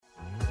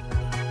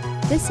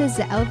This is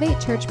the Elevate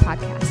Church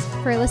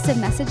podcast. For a list of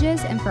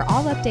messages and for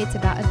all updates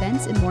about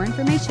events and more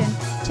information,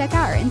 check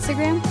out our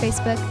Instagram,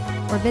 Facebook,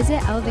 or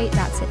visit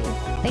elevate.city.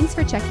 Thanks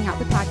for checking out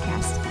the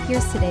podcast.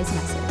 Here's today's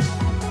message.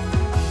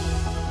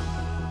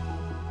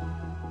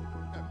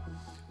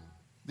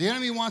 The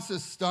enemy wants to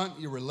stunt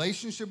your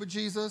relationship with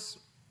Jesus.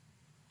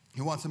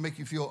 He wants to make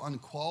you feel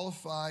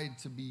unqualified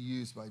to be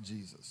used by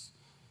Jesus.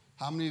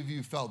 How many of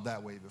you felt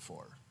that way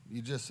before?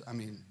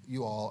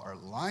 You all are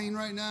lying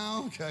right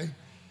now, okay?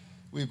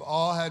 We've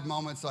all had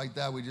moments like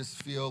that. We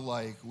just feel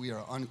like we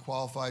are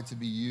unqualified to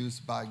be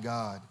used by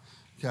God,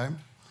 okay?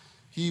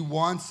 He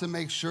wants to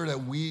make sure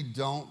that we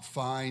don't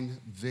find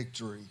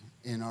victory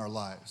in our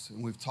lives.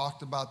 And we've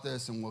talked about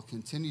this and we'll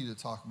continue to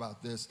talk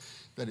about this,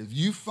 that if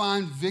you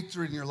find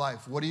victory in your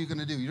life, what are you going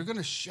to do? You're going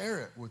to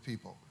share it with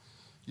people.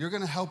 You're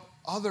going to help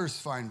others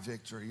find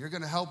victory. You're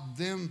going to help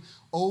them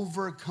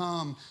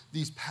overcome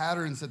these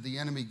patterns that the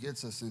enemy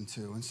gets us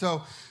into. And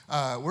so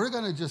we're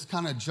going to just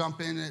kind of jump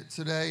in it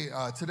today.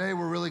 Today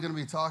we're really going to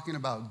be talking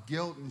about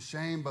guilt and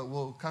shame, but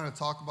we'll kind of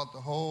talk about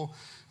the whole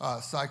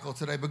cycle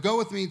today. But go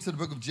with me to the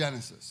book of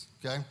Genesis,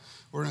 okay?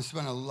 We're going to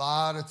spend a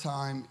lot of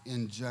time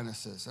in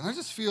Genesis. And I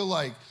just feel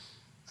like,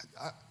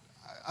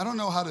 I don't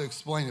know how to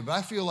explain it, but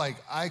I feel like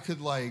I could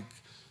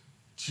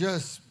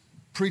just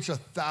preach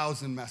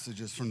 1,000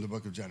 messages from the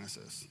book of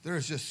Genesis.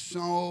 There's just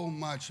so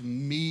much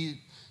meat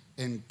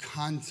and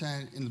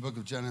content in the book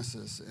of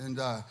Genesis. And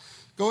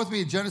go with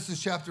me to Genesis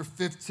chapter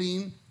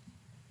 15.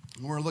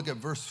 We're going to look at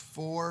verse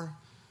 4.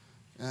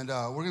 And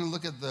we're going to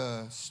look at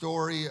the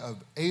story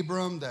of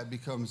Abram that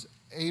becomes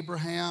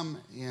Abraham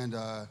and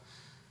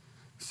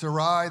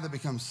Sarai that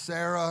becomes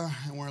Sarah.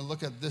 And we're going to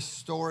look at this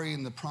story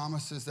and the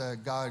promises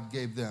that God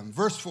gave them.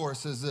 Verse 4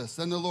 says this,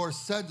 "Then the Lord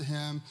said to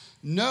him,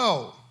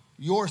 'No,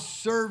 your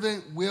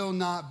servant will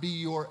not be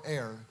your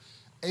heir.'"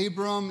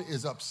 Abram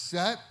is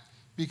upset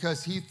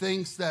because he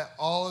thinks that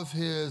all of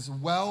his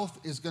wealth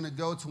is going to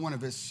go to one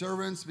of his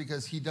servants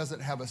because he doesn't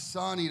have a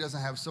son. He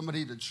doesn't have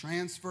somebody to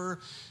transfer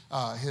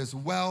his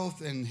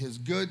wealth and his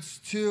goods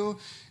to.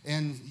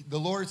 And the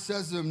Lord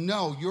says to him,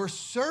 "No, your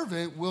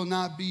servant will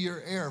not be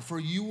your heir, for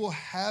you will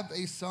have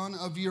a son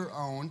of your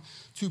own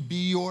to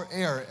be your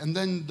heir." And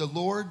then the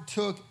Lord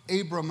took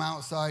Abram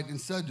outside and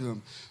said to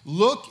him,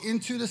 "Look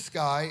into the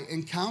sky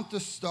and count the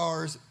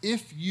stars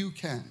if you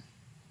can.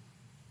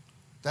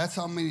 That's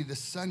how many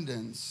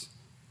descendants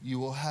you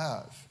will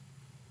have."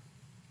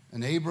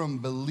 And Abram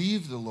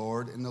believed the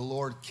Lord, and the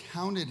Lord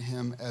counted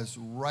him as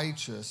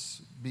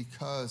righteous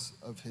because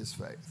of his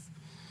faith.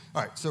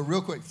 All right, so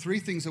real quick, 3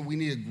 things that we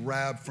need to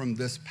grab from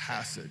this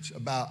passage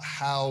about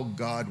how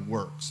God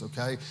works,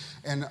 okay?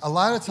 And a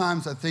lot of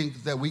times I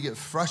think that we get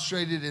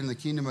frustrated in the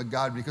kingdom of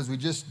God because we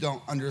just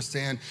don't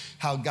understand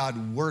how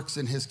God works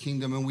in his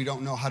kingdom and we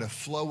don't know how to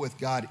flow with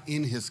God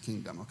in his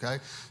kingdom, okay?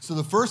 So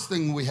the first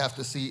thing we have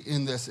to see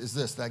in this is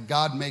this, that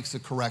God makes a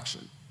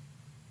correction,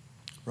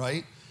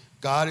 right?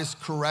 God is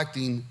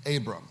correcting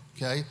Abram,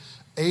 okay?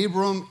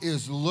 Abram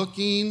is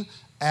looking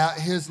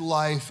at his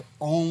life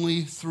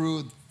only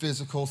through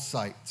physical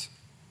sight.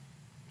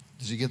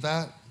 Did you get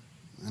that?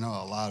 I know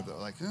a lot of it are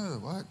like, oh,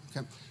 what?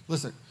 Okay.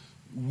 Listen,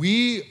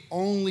 we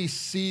only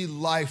see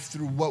life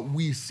through what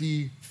we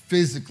see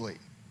physically,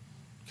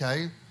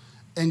 okay?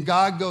 And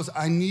God goes,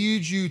 I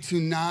need you to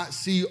not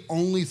see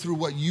only through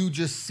what you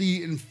just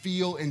see and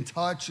feel and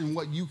touch and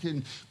what you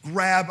can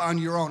grab on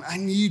your own. I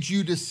need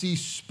you to see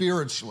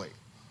spiritually,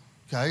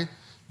 okay?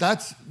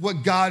 That's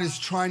what God is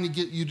trying to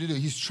get you to do.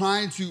 He's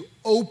trying to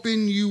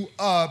open you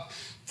up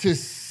to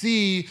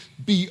see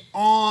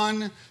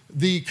beyond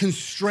the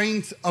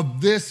constraints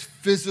of this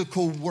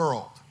physical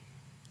world,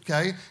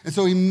 okay? And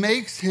so he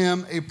makes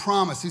him a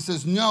promise. He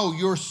says, "No,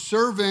 your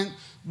servant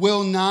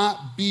will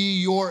not be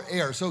your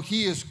heir." So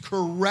he is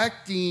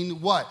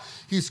correcting what?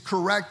 He's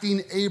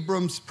correcting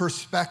Abram's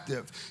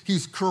perspective.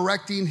 He's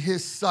correcting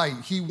his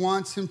sight. He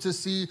wants him to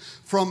see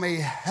from a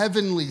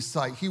heavenly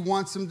sight. He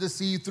wants him to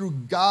see through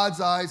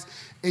God's eyes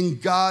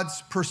and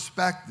God's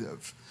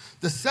perspective.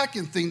 The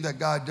second thing that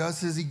God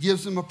does is he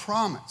gives him a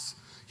promise.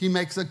 He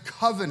makes a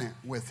covenant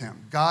with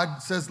him.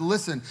 God says,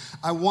 "Listen,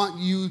 I want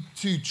you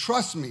to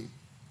trust me,"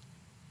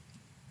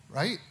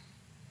 right?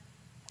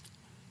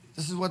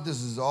 This is what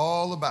this is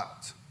all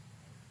about,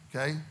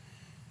 okay?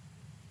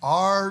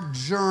 Our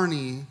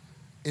journey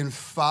in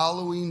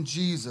following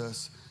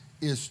Jesus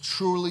is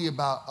truly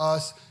about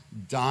us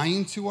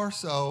dying to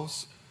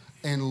ourselves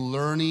and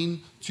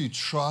learning to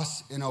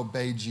trust and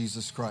obey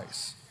Jesus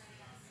Christ,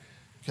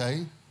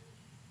 okay?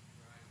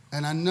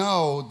 And I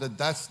know that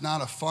that's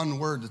not a fun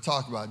word to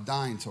talk about,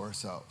 dying to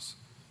ourselves,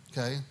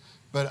 okay?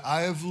 But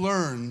I have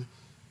learned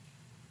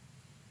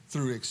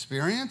through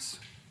experience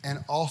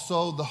and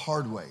also the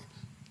hard way,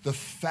 the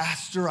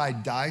faster I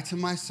die to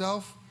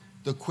myself,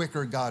 the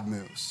quicker God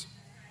moves,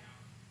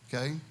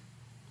 okay?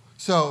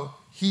 So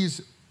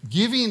he's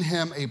giving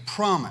him a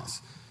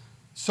promise.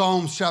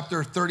 Psalms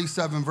chapter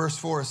 37, verse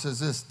 4 says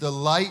this,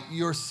 "Delight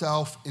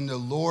yourself in the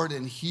Lord,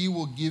 and he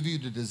will give you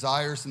the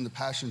desires and the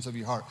passions of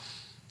your heart."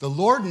 The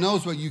Lord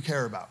knows what you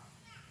care about.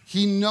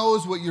 He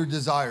knows what your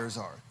desires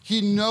are. He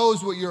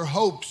knows what your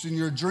hopes and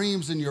your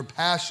dreams and your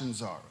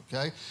passions are,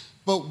 okay?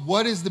 But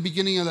what is the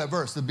beginning of that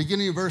verse? The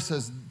beginning of the verse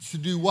says to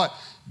do what?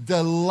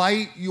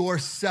 Delight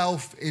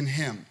yourself in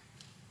him,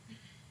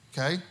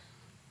 okay?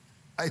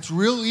 It's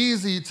real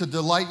easy to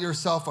delight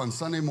yourself on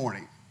Sunday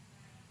morning.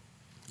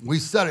 We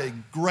set a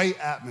great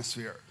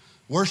atmosphere.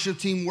 Worship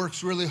team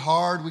works really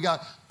hard. We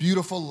got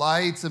beautiful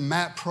lights, and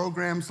Matt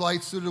programs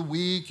lights through the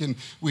week, and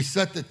we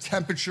set the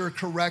temperature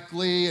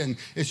correctly, and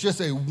it's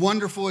just a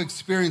wonderful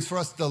experience for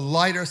us to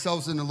delight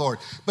ourselves in the Lord.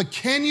 But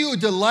can you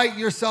delight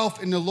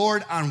yourself in the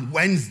Lord on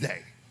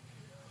Wednesday?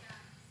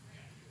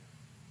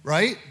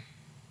 Right?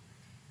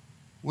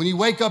 When you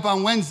wake up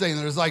on Wednesday and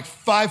there's like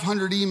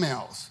 500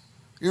 emails,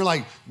 you're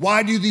like,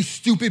 why do these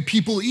stupid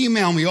people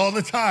email me all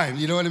the time?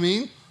 You know what I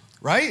mean?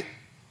 Right?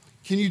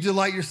 Can you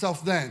delight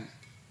yourself then?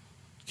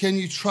 Can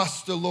you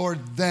trust the Lord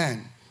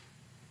then?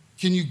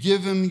 Can you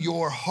give him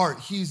your heart?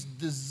 He's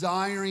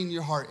desiring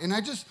your heart. And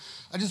I just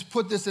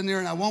put this in there,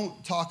 and I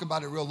won't talk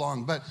about it real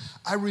long, but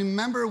I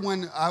remember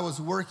when I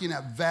was working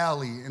at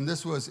Valley, and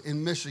this was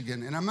in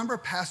Michigan, and I remember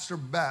Pastor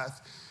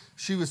Beth,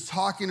 she was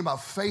talking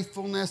about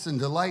faithfulness and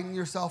delighting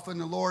yourself in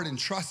the Lord and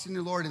trusting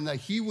the Lord, and that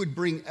he would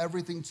bring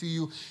everything to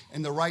you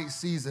in the right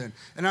season.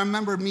 And I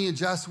remember me and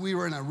Jess, we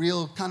were in a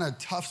real kind of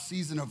tough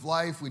season of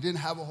life. We didn't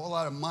have a whole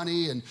lot of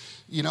money, and,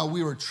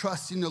 we were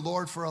trusting the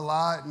Lord for a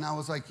lot. And I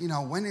was like,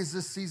 when is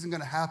this season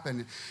going to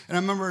happen? And I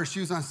remember she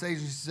was on stage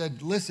and she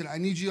said, listen, I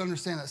need you to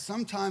understand that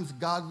sometimes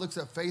God looks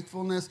at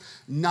faithfulness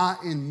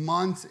not in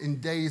months and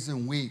days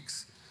and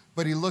weeks,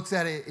 but he looks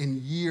at it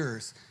in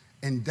years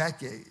and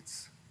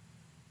decades.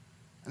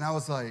 And I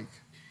was like,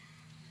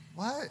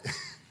 what?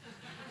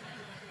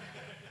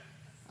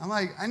 I'm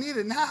like, I need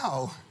it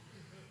now,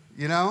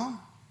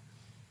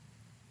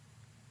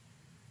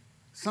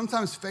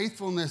 Sometimes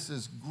faithfulness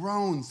is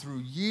grown through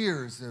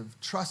years of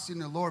trusting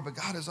the Lord, but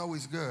God is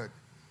always good.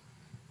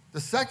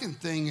 The third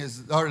thing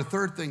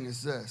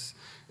is this,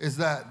 is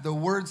that the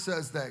word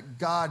says that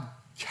God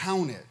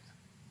counted,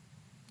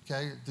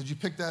 okay? Did you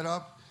pick that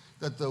up?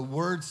 That the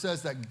word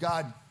says that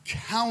God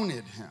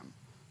counted him.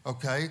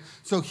 Okay,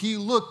 so he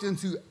looked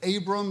into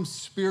Abram's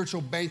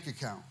spiritual bank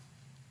account,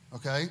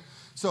 okay?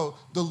 So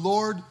the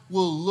Lord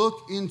will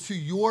look into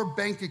your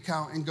bank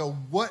account and go,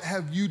 what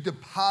have you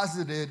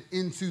deposited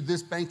into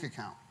this bank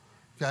account,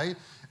 okay?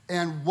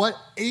 And what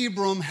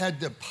Abram had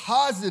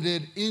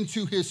deposited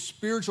into his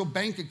spiritual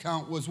bank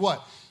account was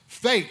what?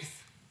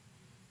 Faith,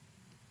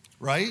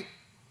 right?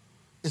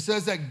 It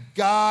says that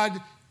God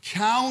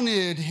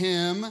counted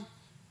him.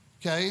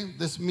 Okay,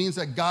 this means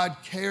that God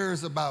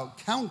cares about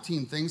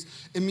counting things.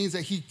 It means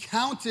that he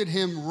counted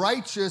him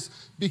righteous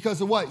because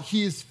of what?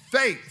 His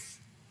faith.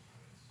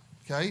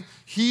 Okay,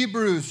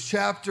 Hebrews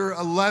chapter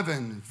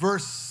 11,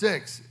 verse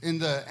 6 in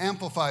the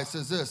Amplified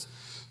says this,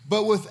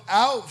 but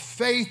without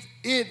faith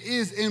it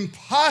is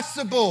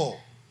impossible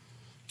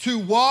to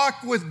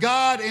walk with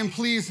God and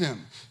please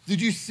him.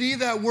 Did you see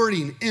that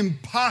wording?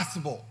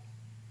 Impossible.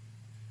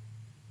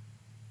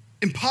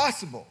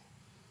 Impossible.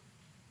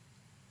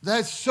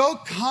 That's so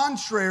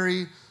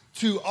contrary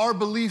to our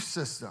belief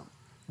system.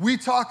 We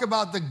talk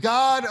about the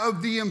God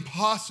of the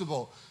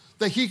impossible,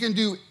 that he can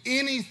do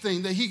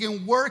anything, that he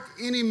can work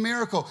any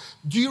miracle.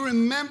 Do you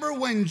remember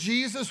when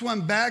Jesus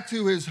went back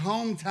to his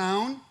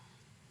hometown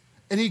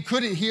and he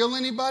couldn't heal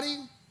anybody?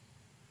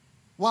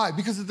 Why?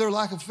 Because of their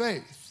lack of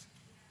faith.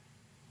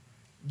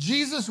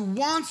 Jesus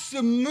wants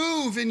to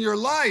move in your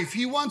life.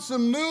 He wants to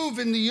move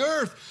in the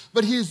earth,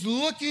 but he's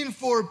looking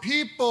for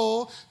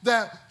people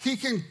that he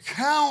can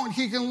count.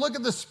 He can look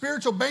at the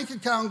spiritual bank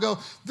account and go,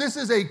 this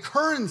is a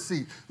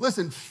currency.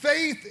 Listen,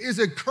 faith is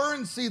a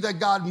currency that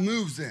God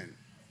moves in.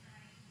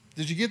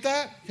 Did you get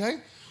that? Okay.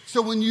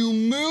 So when you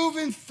move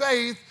in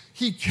faith,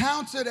 he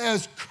counts it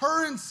as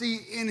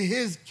currency in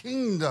his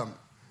kingdom.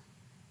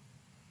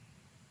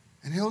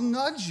 And he'll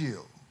nudge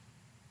you.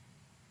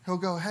 He'll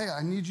go, hey,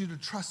 I need you to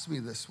trust me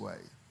this way.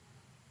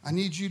 I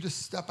need you to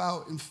step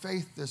out in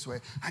faith this way.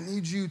 I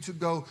need you to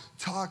go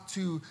talk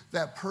to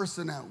that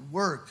person at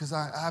work because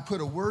I put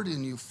a word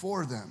in you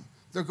for them.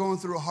 They're going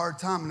through a hard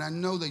time, and I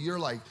know that you're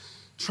like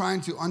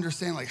trying to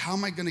understand, like, how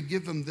am I going to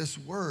give them this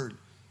word?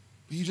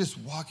 But you just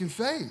walk in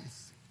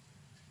faith.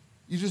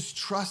 You just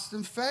trust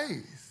in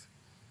faith.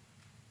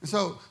 And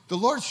so the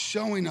Lord's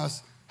showing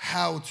us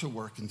how to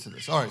work into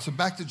this. All right, so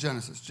back to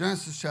Genesis.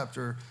 Genesis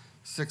chapter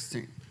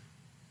 16.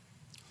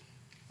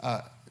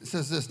 It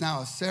says this,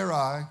 now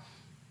Sarai,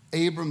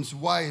 Abram's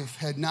wife,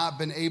 had not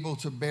been able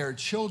to bear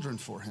children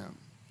for him,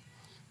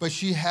 but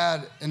she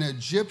had an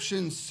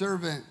Egyptian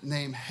servant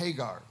named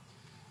Hagar.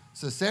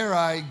 So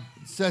Sarai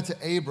said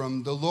to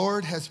Abram, the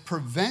Lord has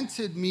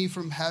prevented me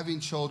from having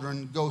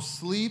children. Go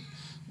sleep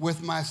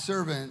with my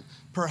servant.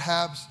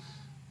 Perhaps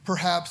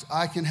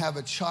I can have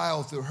a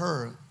child through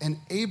her. And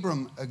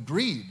Abram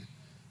agreed.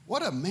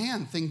 What a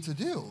man thing to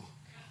do.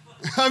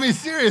 I mean,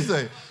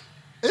 seriously.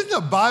 Isn't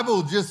the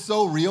Bible just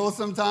so real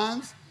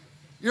sometimes?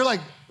 You're like,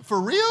 for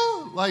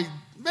real? Like,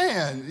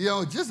 man,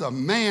 just a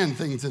man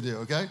thing to do,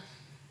 okay?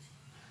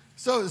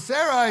 So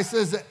Sarai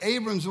says that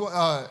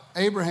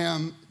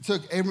Abraham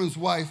took Abram's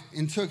wife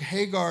and took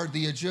Hagar,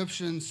 the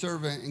Egyptian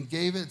servant, and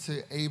gave it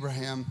to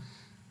Abraham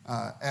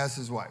as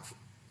his wife.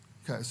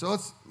 Okay, so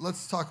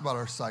let's talk about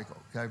our cycle,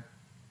 okay?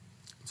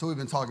 So we've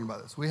been talking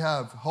about this. We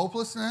have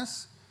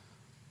hopelessness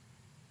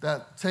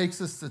that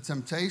takes us to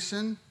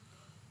temptation,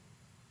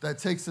 that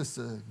takes us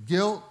to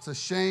guilt, to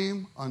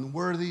shame,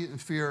 unworthy, and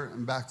fear,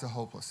 and back to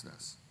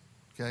hopelessness,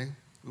 okay?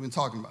 We've been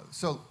talking about this.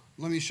 So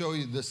let me show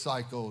you this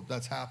cycle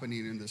that's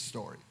happening in this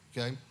story,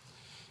 okay?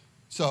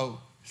 So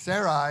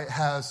Sarai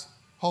has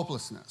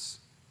hopelessness,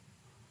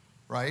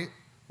 right?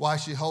 Why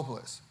is she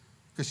hopeless?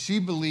 Because she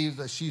believes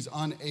that she's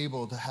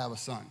unable to have a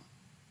son,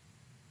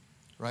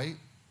 right?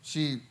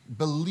 She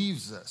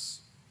believes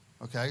this,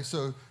 okay?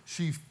 So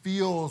she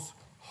feels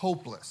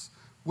hopeless,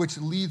 which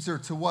leads her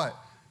to what?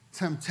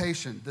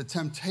 Temptation. The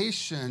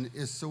temptation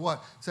is to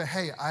what? Say,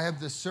 hey, I have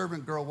this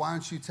servant girl. Why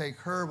don't you take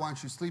her? Why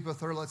don't you sleep with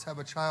her? Let's have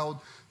a child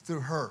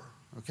through her,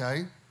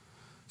 okay?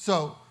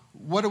 So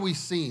what are we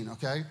seeing,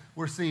 okay?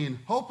 We're seeing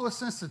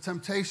hopelessness, the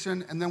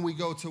temptation, and then we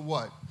go to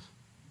what?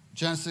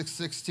 Genesis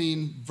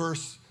 16,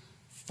 verse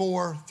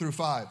 4 through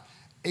 5.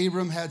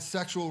 Abram had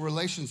sexual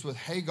relations with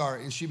Hagar,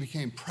 and she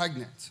became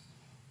pregnant,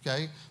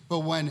 okay? But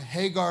when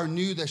Hagar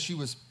knew that she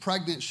was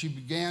pregnant, she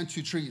began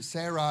to treat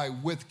Sarai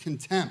with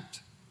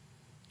contempt,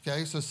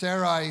 okay? So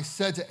Sarai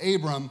said to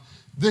Abram,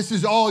 this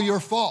is all your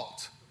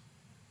fault.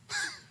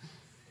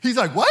 He's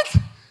like, what?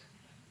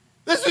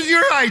 This was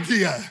your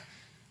idea.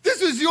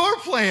 This was your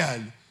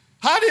plan.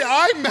 How did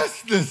I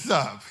mess this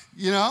up,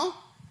 you know?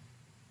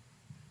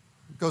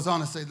 It goes on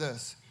to say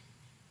this.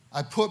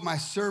 I put my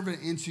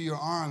servant into your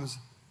arms,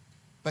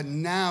 but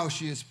now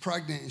she is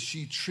pregnant and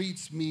she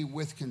treats me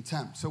with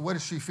contempt. So what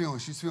is she feeling?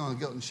 She's feeling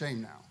guilt and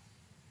shame now,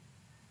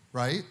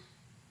 right?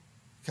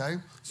 Okay?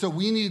 So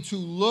we need to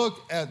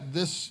look at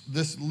this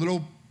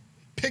little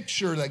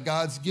picture that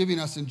God's giving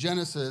us in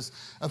Genesis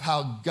of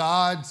how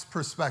God's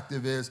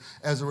perspective is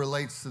as it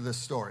relates to this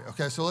story.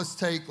 Okay, so let's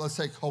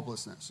take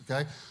hopelessness,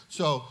 okay?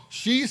 So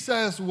she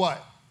says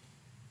what?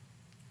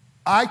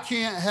 I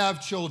can't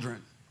have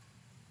children,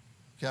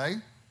 okay?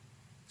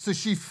 So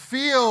she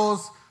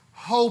feels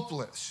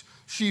hopeless.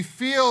 She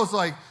feels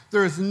like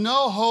there's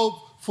no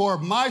hope for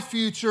my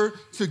future,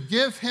 to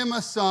give him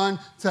a son,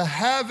 to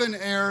have an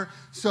heir.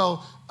 So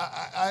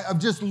I've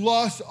just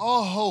lost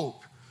all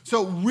hope.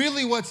 So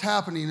really what's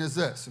happening is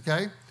this,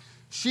 okay?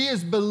 She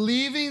is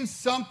believing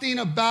something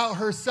about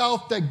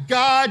herself that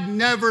God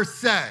never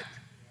said.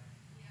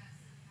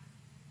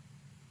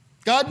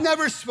 God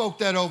never spoke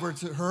that over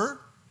to her.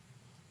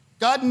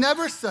 God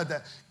never said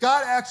that.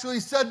 God actually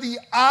said the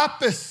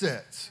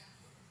opposite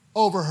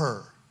over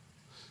her.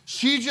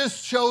 She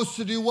just chose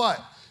to do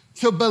what?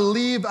 To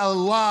believe a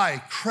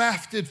lie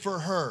crafted for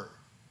her.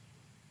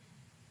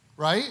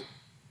 Right?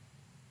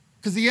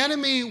 Because the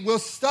enemy will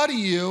study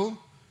you,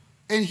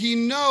 and he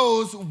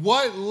knows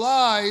what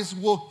lies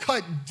will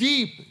cut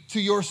deep to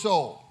your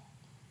soul.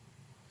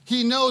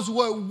 He knows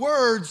what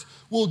words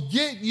will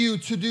get you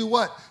to do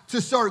what? To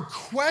start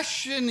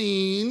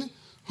questioning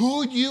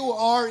who you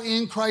are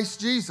in Christ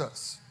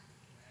Jesus.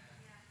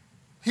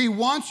 He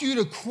wants you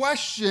to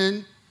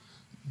question,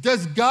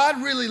 does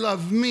God really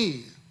love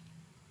me?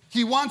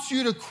 He wants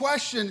you to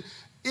question,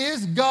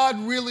 is God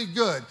really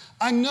good?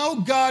 I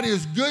know God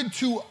is good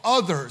to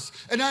others,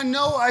 and I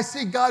know I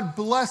see God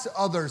bless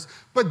others,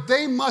 but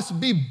they must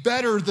be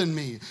better than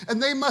me,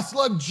 and they must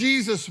love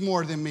Jesus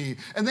more than me,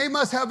 and they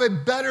must have a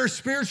better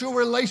spiritual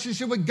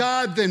relationship with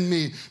God than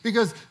me,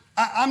 because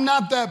I'm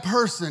not that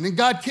person, and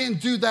God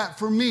can't do that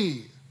for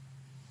me.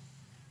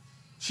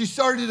 She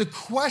started to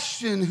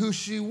question who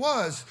she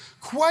was,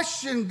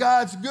 question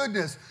God's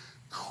goodness,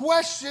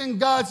 question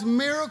God's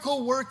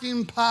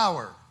miracle-working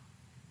power.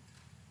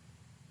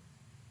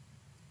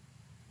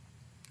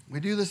 We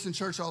do this in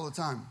church all the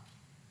time.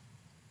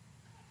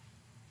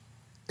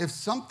 If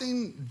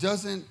something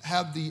doesn't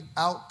have the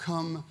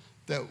outcome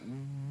that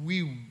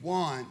we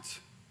want,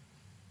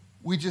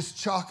 we just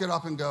chalk it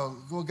up and go,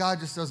 well, God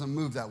just doesn't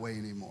move that way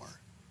anymore.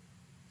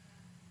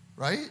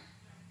 Right?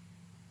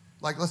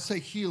 Like, let's say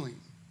healing.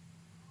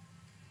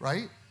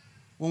 Right?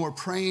 When we're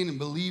praying and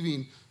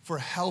believing for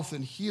health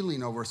and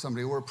healing over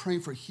somebody, we're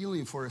praying for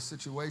healing for a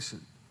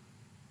situation.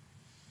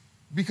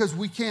 Because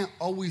we can't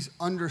always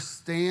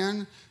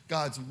understand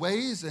God's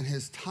ways and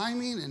his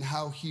timing and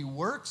how he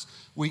works,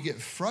 we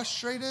get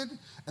frustrated,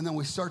 and then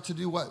we start to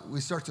do what? We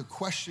start to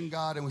question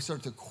God, and we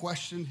start to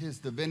question his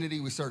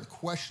divinity. We start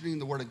questioning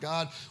the word of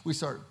God. We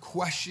start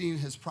questioning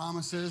his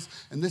promises,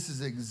 and this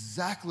is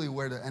exactly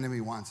where the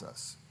enemy wants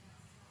us.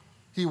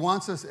 He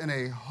wants us in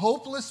a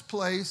hopeless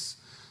place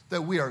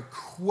that we are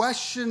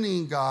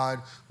questioning God,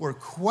 we're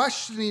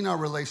questioning our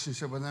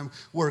relationship with him,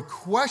 we're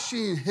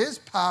questioning his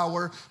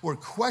power, we're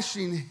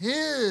questioning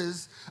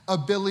his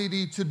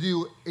ability to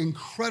do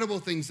incredible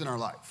things in our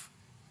life,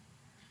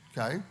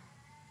 okay?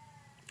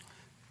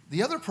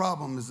 The other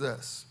problem is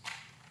this,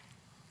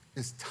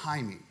 is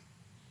timing.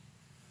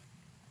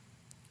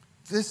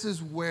 This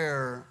is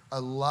where a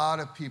lot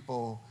of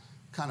people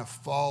kind of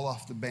fall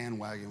off the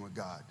bandwagon with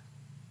God.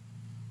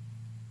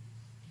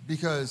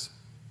 because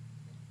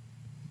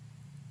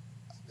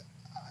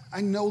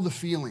I know the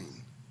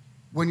feeling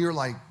when you're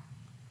like,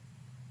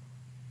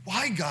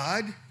 why,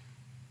 God?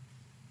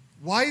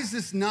 Why is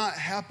this not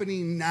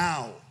happening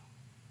now?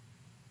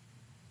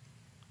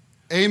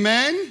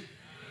 Amen? Yes.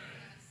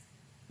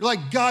 You're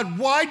like, God,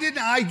 why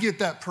didn't I get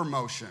that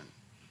promotion?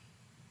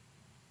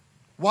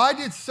 Why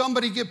did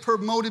somebody get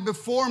promoted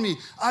before me?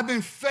 I've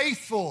been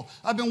faithful.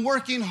 I've been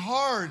working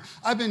hard.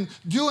 I've been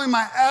doing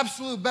my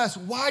absolute best.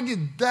 Why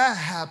did that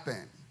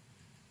happen?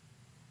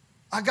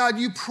 God,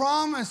 you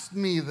promised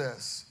me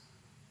this.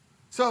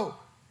 So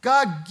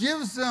God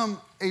gives them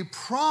a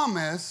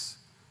promise.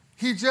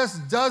 He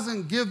just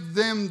doesn't give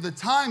them the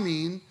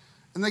timing,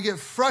 and they get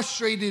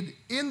frustrated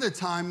in the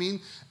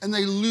timing, and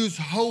they lose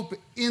hope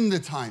in the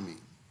timing.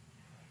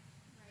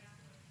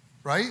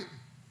 Right?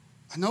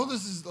 I know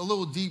this is a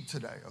little deep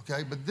today,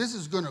 okay? But this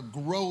is going to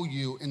grow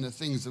you in the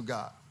things of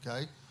God,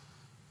 okay?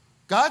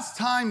 God's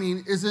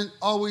timing isn't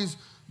always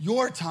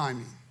your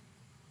timing.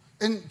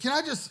 And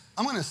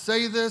I'm going to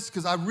say this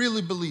because I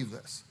really believe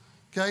this,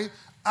 okay?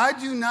 I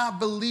do not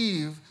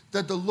believe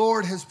that the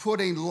Lord has put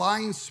a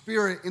lying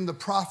spirit in the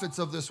prophets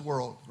of this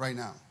world right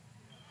now.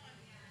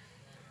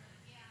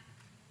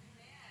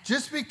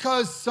 Just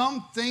because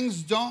some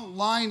things don't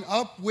line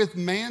up with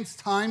man's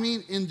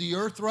timing in the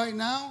earth right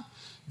now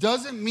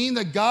doesn't mean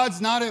that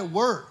God's not at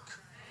work.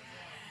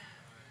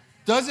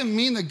 Doesn't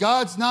mean that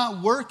God's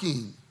not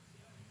working.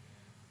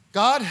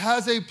 God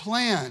has a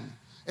plan,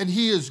 and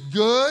he is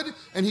good,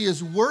 and he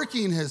is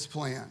working his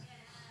plan.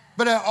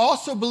 But I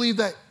also believe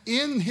that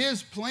in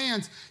his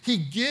plans, he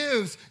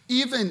gives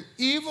even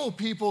evil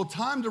people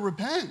time to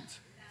repent.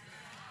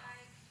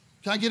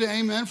 Can I get an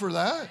amen for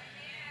that?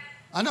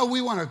 I know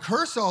we want to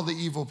curse all the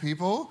evil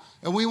people,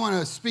 and we want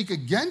to speak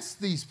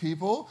against these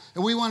people,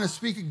 and we want to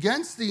speak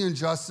against the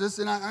injustice,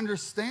 and I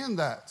understand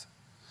that.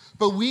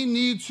 But we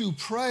need to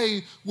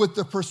pray with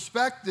the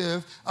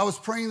perspective. I was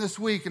praying this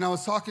week, and I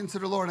was talking to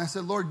the Lord, and I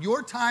said, Lord,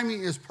 your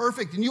timing is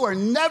perfect, and you are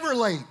never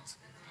late.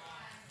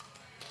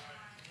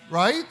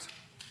 Right?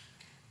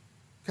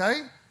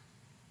 Okay?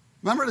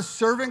 Remember the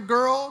servant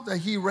girl that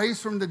he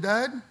raised from the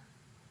dead?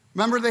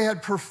 Remember they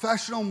had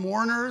professional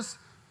mourners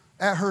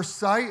at her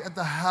site at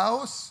the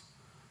house?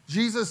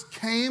 Jesus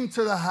came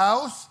to the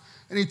house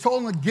and he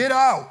told them to get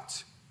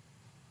out.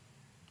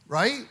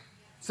 Right? He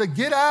said,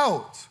 get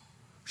out.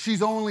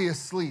 She's only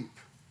asleep.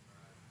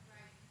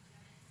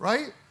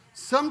 Right?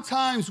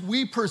 Sometimes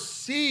we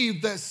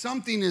perceive that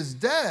something is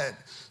dead.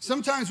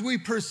 Sometimes we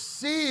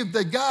perceive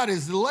that God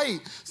is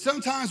late.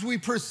 Sometimes we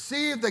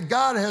perceive that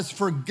God has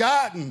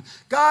forgotten.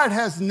 God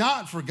has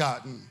not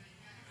forgotten.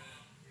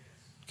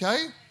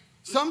 Okay?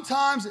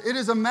 Sometimes it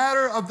is a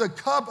matter of the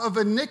cup of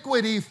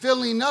iniquity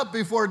filling up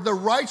before the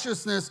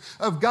righteousness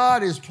of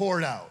God is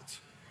poured out.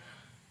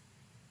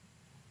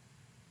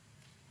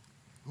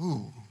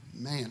 Ooh,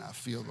 man, I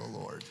feel the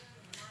Lord.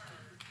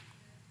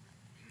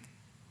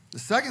 The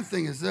second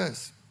thing is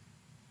this,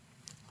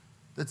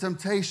 the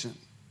temptation,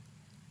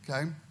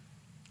 okay?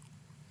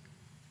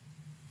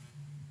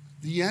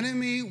 The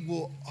enemy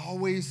will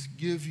always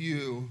give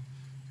you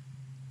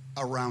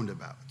a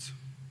roundabout.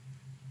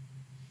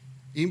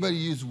 Anybody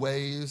use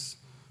Waze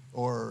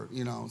or,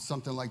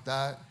 something like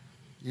that?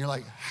 You're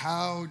like,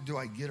 how do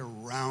I get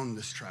around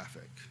this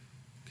traffic?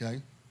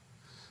 Okay?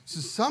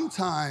 So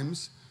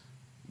sometimes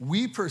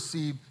we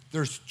perceive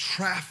there's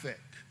traffic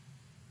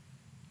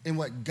in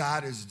what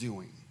God is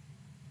doing,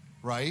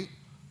 right?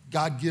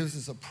 God gives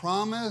us a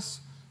promise.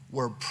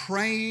 We're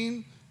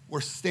praying. We're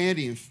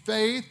standing in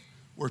faith.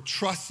 We're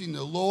trusting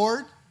the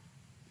Lord.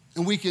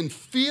 And we can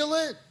feel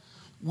it.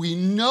 We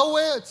know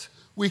it.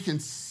 We can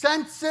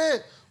sense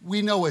it.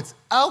 We know it's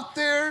out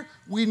there.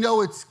 We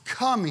know it's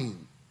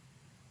coming,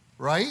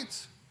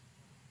 right?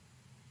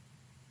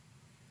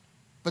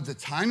 But the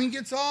timing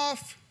gets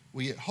off.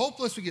 We get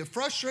hopeless. We get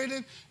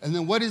frustrated. And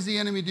then what does the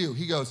enemy do?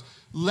 He goes,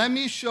 let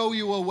me show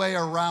you a way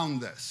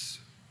around this.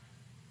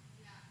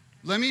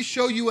 Let me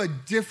show you a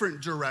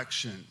different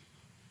direction,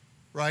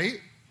 right?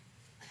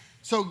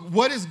 So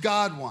what does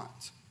God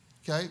want?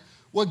 Okay?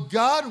 What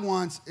God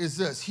wants is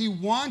this. He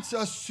wants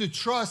us to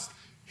trust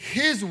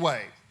his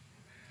way.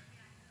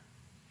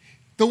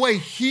 The way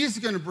he's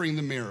going to bring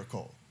the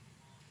miracle,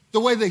 the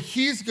way that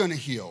he's going to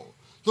heal,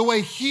 the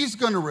way he's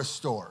going to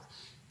restore.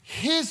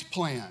 His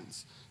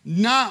plans,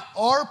 not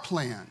our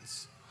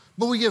plans.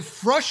 But we get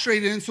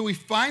frustrated, and so we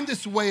find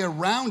this way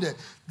around it.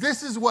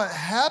 This is what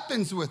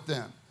happens with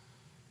them.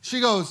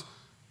 She goes,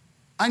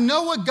 I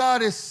know what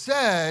God has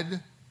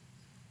said,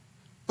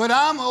 but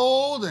I'm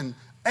old, and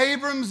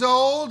Abram's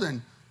old,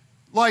 and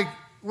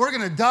we're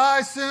going to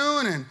die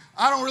soon, and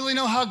I don't really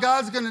know how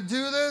God's going to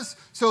do this.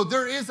 So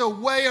there is a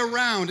way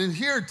around. And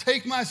here,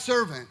 take my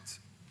servant.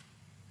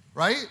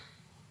 Right?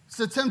 It's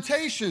a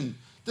temptation.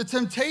 The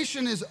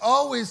temptation is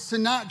always to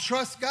not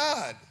trust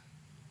God.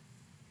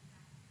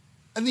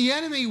 And the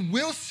enemy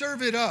will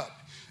serve it up.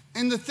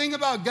 And the thing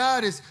about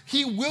God is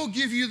he will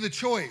give you the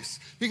choice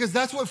because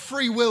that's what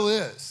free will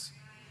is.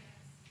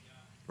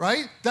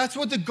 Right? That's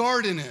what the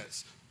garden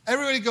is.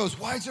 Everybody goes,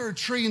 why is there a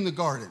tree in the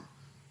garden?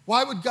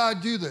 Why would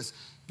God do this?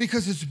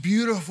 Because it's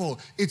beautiful.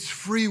 It's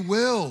free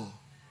will.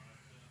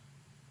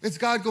 It's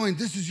God going,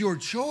 this is your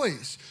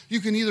choice.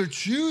 You can either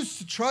choose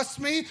to trust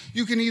me.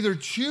 You can either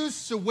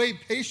choose to wait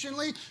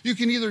patiently. You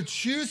can either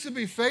choose to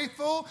be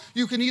faithful.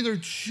 You can either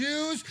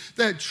choose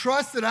that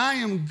trust that I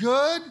am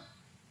good,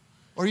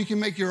 or you can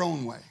make your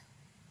own way.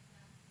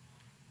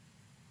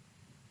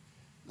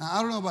 Now,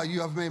 I don't know about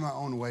you. I've made my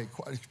own way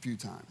quite a few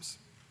times.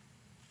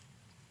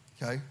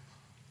 Okay?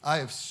 I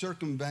have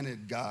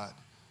circumvented God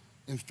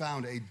and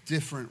found a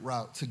different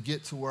route to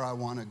get to where I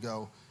want to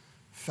go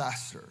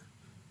faster.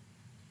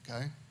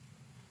 Okay?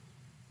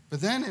 But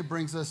then it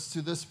brings us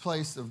to this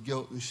place of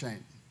guilt and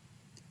shame.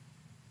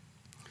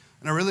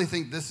 And I really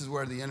think this is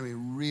where the enemy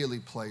really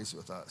plays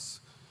with us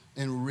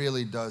and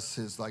really does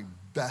his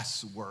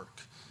best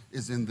work,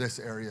 is in this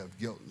area of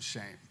guilt and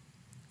shame.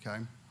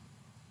 Okay?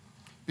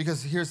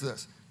 Because here's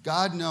this.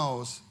 God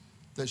knows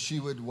that she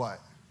would what?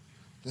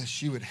 That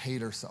she would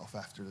hate herself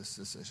after this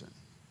decision.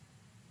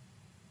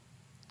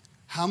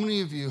 How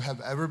many of you have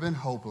ever been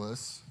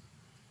hopeless?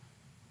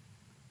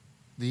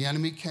 The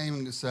enemy came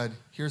and said,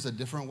 here's a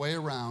different way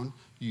around.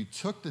 You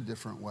took the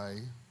different way.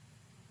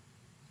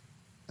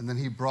 And then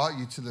he brought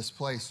you to this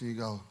place where you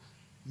go,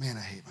 man,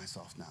 I hate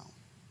myself now.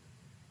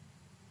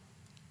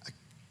 I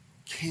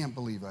can't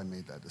believe I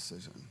made that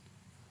decision.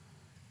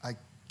 I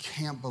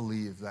can't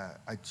believe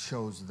that I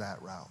chose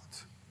that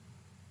route.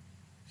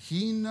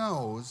 He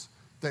knows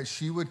that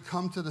she would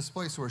come to this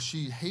place where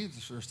she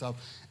hates herself.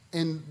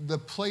 And the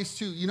place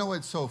too, you know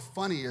what's so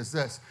funny is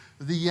this.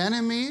 The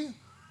enemy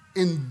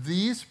in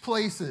these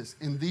places,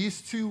 in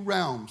these two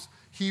realms,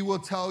 he will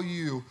tell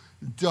you,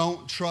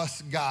 don't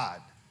trust God.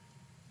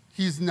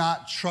 He's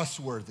not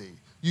trustworthy.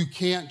 You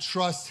can't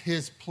trust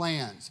his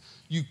plans.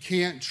 You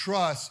can't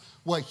trust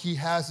what he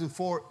has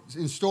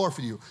in store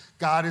for you.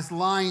 God is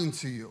lying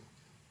to you,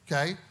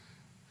 okay?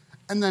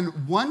 And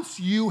then once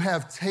you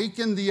have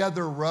taken the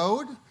other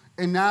road,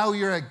 and now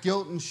you're at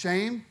guilt and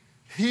shame,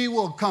 he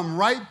will come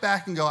right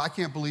back and go, I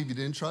can't believe you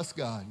didn't trust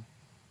God.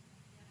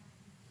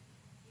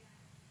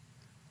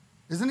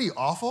 Isn't he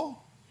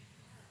awful?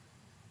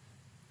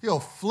 He'll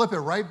flip it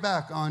right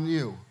back on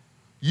you.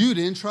 You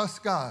didn't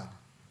trust God.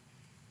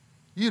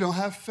 You don't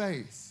have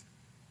faith.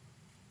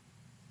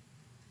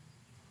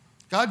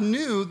 God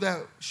knew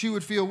that she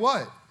would feel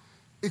what?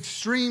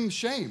 Extreme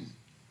shame.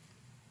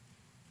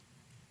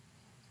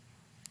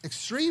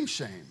 Extreme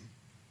shame.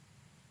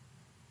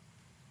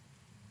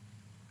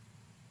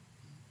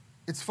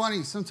 It's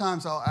funny,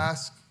 sometimes I'll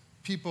ask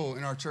people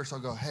in our church, I'll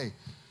go, hey,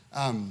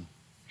 are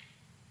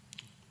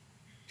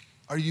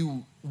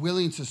you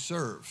willing to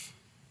serve?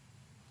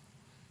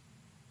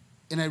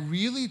 And I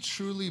really,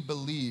 truly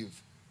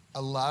believe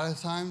a lot of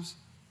times,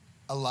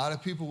 a lot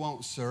of people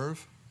won't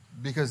serve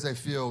because they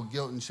feel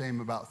guilt and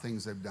shame about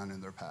things they've done in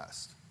their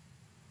past.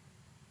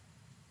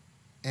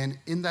 And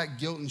in that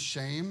guilt and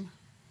shame,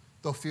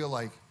 they'll feel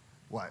like,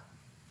 what?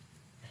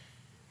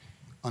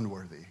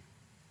 Unworthy.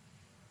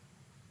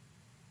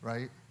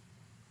 Right?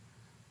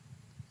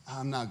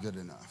 I'm not good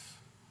enough.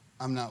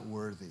 I'm not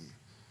worthy.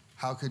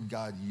 How could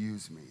God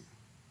use me?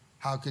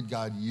 How could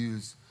God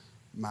use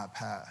my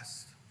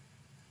past?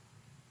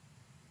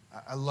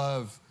 I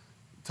love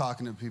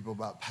talking to people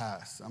about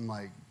past. I'm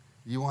like,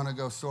 you want to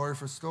go story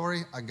for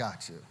story? I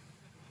got you.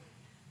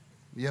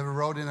 You ever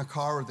rode in a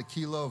car with a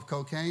kilo of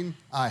cocaine?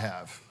 I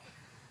have.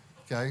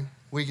 Okay?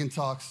 We can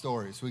talk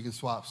stories. We can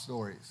swap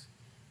stories.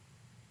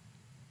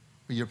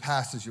 But your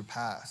past is your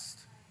past.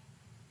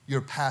 Your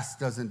past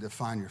doesn't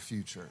define your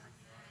future.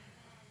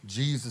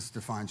 Jesus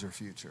defines your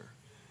future.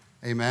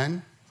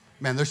 Amen?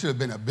 Man, there should have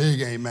been a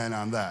big amen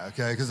on that,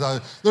 okay? Because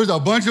there's a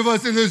bunch of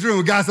us in this room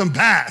who got some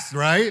past,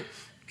 right?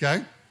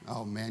 Okay?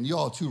 Oh, man, you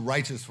all too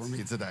righteous for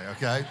me today,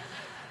 okay?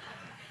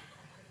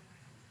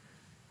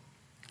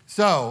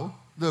 So,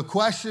 the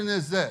question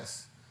is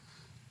this.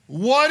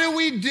 What do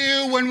we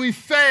do when we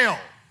fail?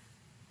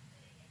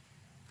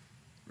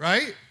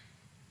 Right?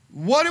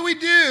 What do we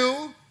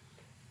do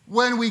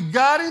when we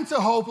got into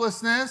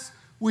hopelessness,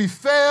 we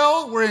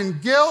fail, we're in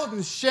guilt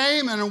and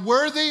shame and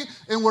unworthy,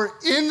 and we're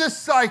in the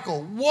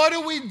cycle? What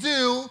do we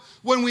do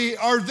when we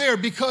are there?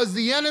 Because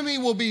the enemy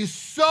will be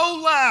so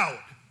loud.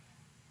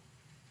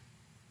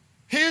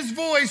 His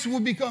voice will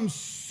become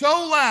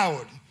so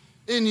loud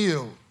in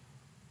you.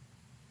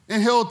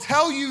 And he'll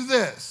tell you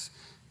this: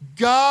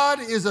 God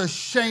is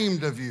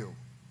ashamed of you.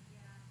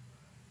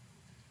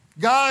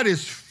 God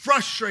is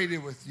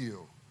frustrated with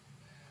you.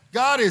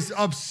 God is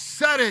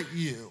upset at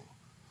you.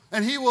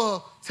 And he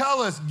will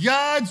tell us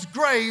God's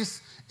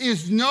grace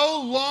is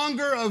no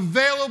longer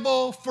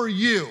available for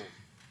you.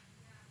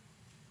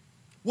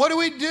 What do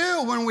we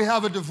do when we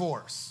have a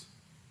divorce?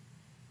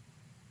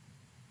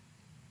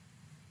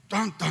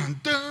 Dun, dun,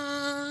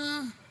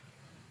 dun.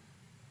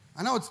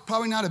 I know it's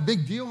probably not a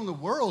big deal in the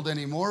world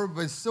anymore,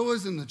 but it still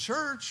is in the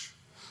church.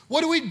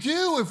 What do we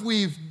do if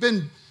we've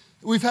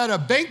had a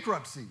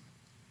bankruptcy?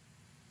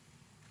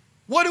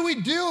 What do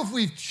we do if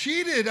we've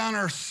cheated on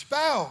our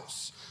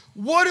spouse?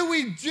 What do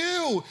we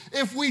do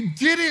if we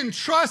didn't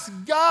trust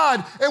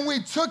God and we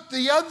took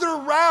the other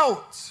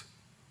route?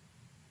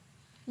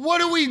 What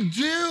do we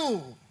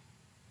do?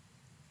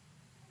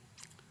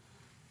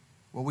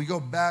 Well, we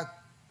go back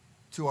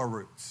to our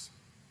roots.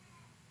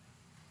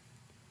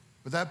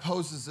 But that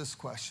poses this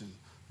question: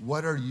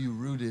 what are you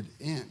rooted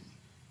in?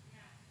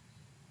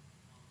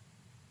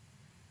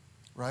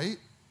 Right?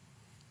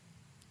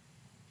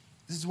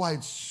 This is why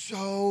it's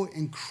so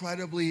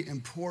incredibly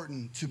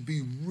important to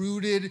be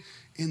rooted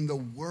in the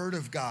Word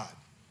of God.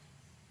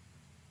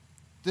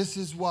 This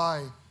is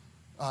why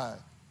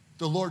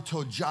the Lord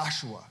told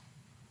Joshua,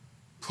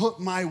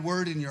 put my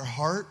word in your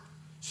heart,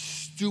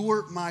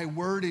 steward my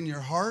word in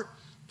your heart,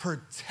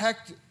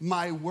 protect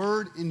my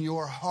word in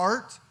your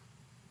heart.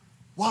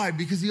 Why?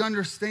 Because he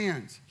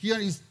understands.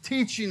 He's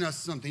teaching us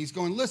something. He's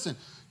going, listen,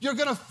 you're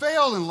going to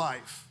fail in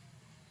life.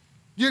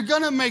 You're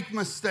going to make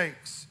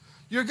mistakes.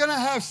 You're going to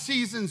have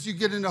seasons you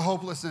get into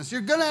hopelessness.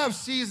 You're going to have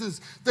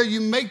seasons that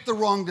you make the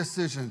wrong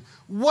decision.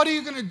 What are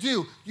you going to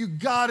do? You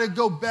got to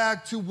go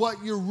back to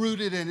what you're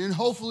rooted in. And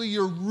hopefully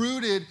you're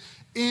rooted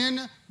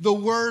in the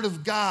Word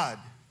of God.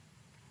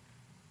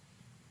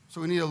 So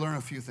we need to learn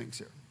a few things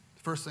here.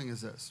 The first thing is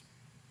this.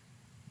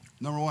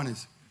 Number one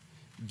is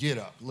get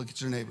up. Look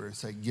at your neighbor and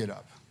say, get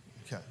up.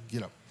 Okay,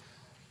 get up.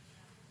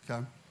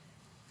 Okay?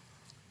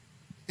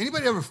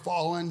 Anybody ever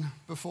fallen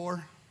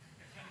before?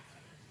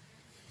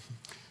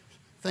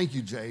 Thank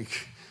you,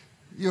 Jake.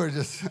 You are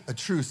just a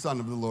true son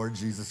of the Lord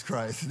Jesus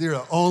Christ. You're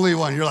the only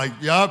one. You're like,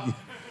 yup.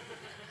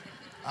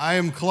 I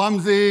am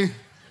clumsy.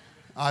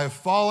 I have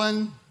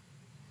fallen.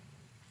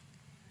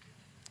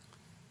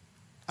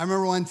 I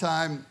remember one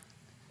time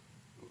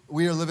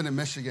we were living in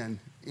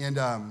Michigan, and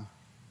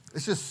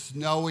it's just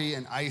snowy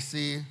and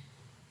icy.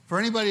 For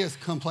anybody that's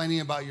complaining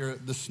about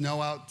the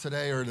snow out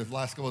today or the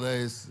last couple of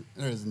days,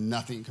 there is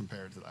nothing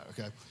compared to that,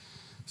 okay?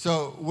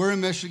 So we're in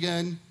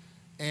Michigan,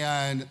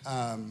 and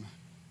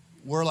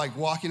we're like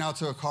walking out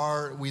to a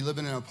car. We live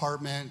in an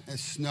apartment.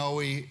 It's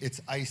snowy.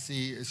 It's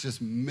icy. It's just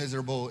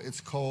miserable.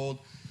 It's cold.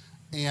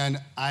 And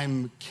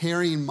I'm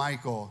carrying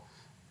Michael,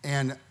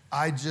 and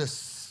I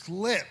just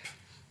slip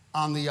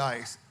on the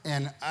ice.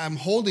 And I'm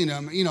holding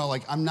him,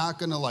 like I'm not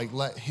going to like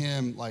let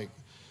him like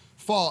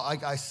fall.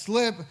 Like I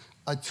slip,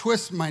 I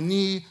twist my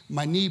knee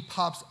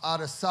pops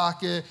out of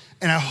socket,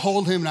 and I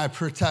hold him and I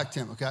protect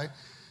him, okay?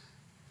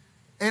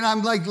 And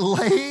I'm like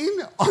laying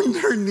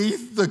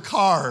underneath the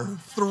car,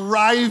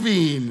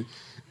 thriving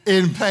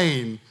in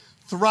pain,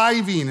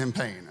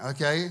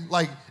 okay?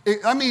 Like,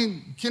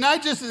 can I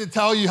just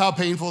tell you how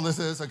painful this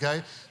is,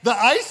 okay? The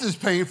ice is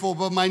painful,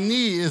 but my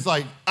knee is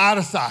like out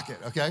of socket,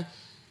 okay?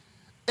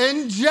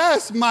 And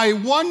Jess, my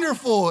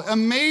wonderful,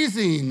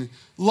 amazing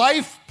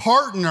life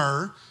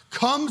partner,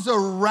 comes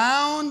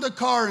around the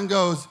car and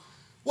goes,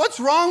 what's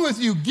wrong with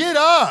you? Get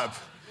up.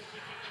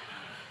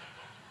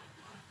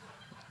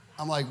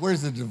 I'm like,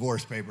 where's the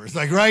divorce papers?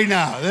 Like right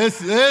now,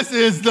 this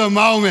is the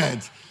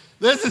moment.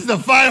 This is the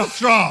final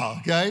straw,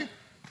 okay?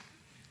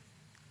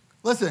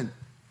 Listen,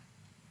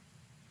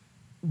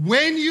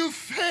 when you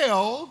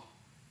fail,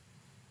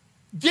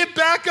 get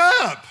back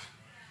up.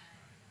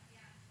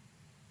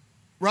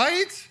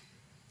 Right?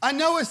 I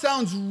know it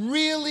sounds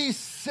really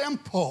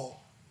simple.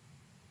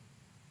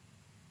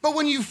 But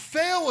when you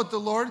fail with the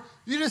Lord,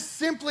 you just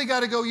simply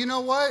got to go, you know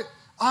what?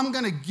 I'm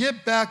going to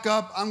get back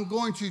up. I'm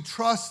going to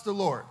trust the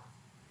Lord.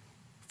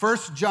 1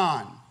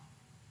 John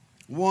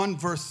 1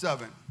 verse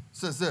 7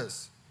 says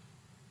this.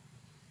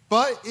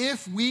 But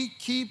if we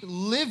keep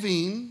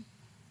living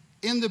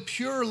in the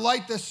pure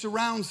light that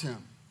surrounds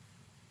him,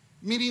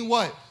 meaning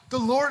what? The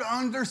Lord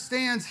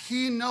understands.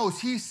 He knows.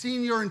 He's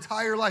seen your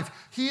entire life.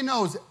 He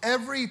knows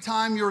every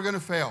time you're going to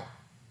fail.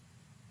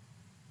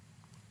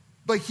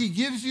 But he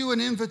gives you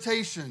an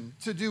invitation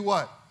to do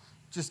what?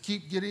 Just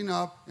keep getting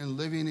up and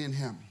living in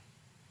him.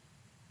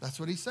 That's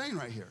what he's saying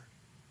right here.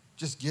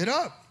 Just get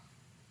up.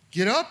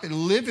 Get up and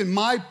live in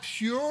my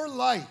pure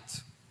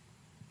light.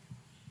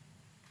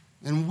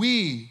 And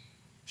we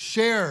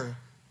share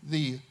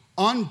the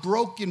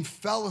unbroken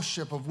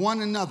fellowship of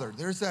one another.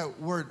 There's that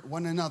word,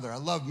 one another.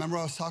 Remember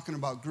I was talking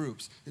about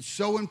groups. It's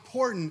so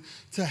important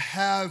to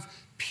have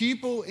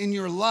people in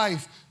your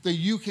life that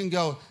you can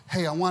go,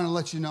 hey, I want to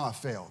let you know I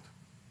failed.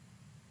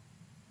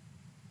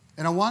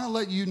 And I want to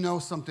let you know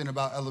something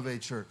about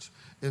Elevate Church.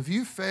 If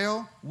you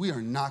fail, we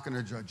are not going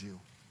to judge you.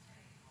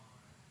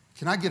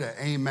 Can I get an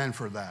amen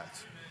for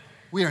that?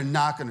 We are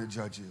not going to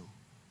judge you.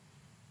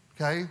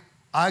 Okay?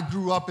 I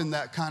grew up in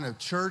that kind of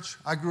church.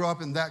 I grew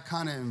up in that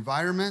kind of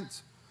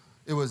environment.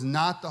 It was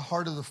not the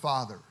heart of the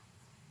Father.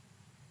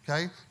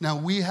 Okay? Now,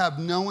 we have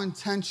no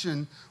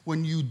intention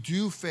when you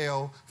do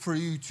fail for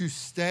you to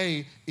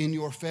stay in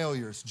your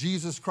failures.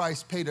 Jesus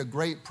Christ paid a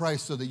great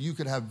price so that you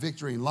could have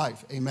victory in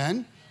life.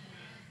 Amen?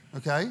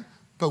 Okay?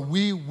 But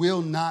we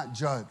will not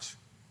judge.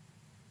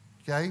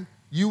 Okay?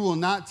 You will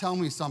not tell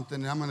me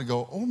something and I'm going to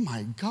go, oh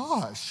my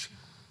gosh,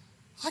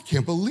 I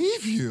can't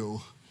believe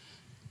you.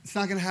 It's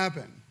not going to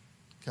happen.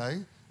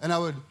 Okay? And I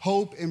would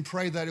hope and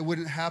pray that it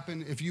wouldn't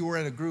happen if you were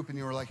at a group and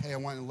you were like, hey, I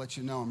want to let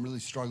you know I'm really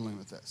struggling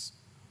with this.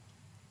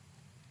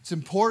 It's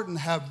important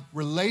to have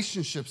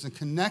relationships and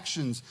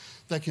connections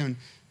that can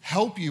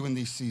help you in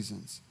these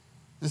seasons.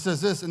 It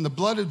says this, and the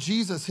blood of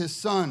Jesus, his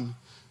son,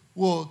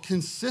 will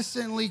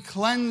consistently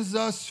cleanse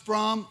us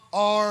from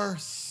our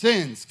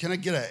sins. Can I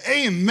get an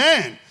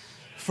amen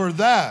for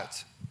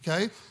that?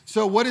 Okay?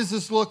 So what does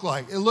this look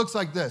like? It looks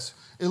like this.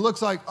 It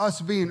looks like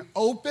us being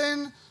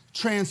open,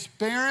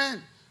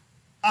 transparent,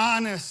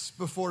 honest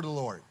before the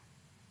Lord.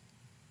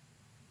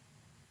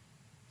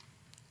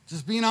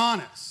 Just being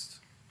honest.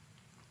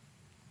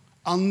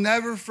 I'll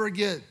never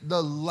forget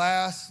the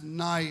last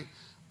night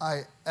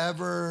I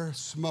ever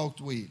smoked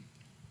weed.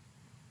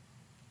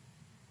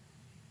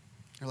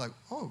 You're like,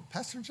 oh,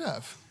 Pastor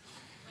Jeff.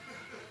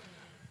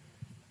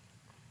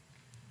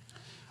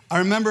 I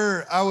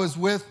remember I was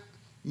with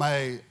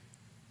my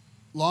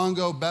long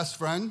ago best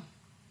friend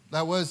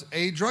that was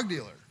a drug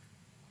dealer.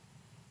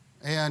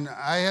 And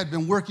I had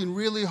been working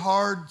really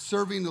hard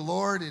serving the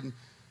Lord, and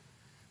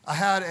I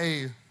had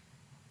a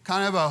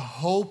kind of a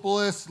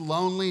hopeless,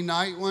 lonely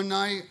night one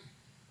night.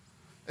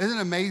 Isn't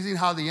it amazing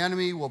how the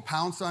enemy will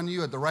pounce on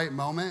you at the right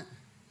moment?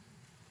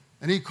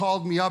 And he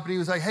called me up and he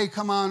was like, hey,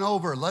 come on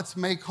over. Let's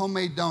make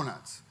homemade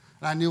donuts.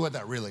 And I knew what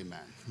that really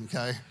meant,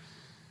 okay?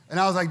 And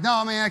I was like,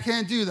 no, man, I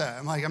can't do that.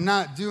 I'm like, I'm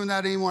not doing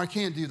that anymore. I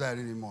can't do that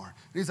anymore.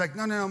 And he's like,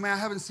 no, man, I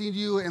haven't seen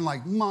you in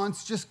like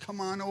months. Just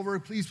come on over,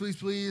 please, please,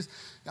 please.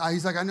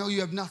 He's like, I know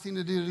you have nothing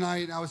to do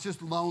tonight. And I was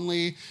just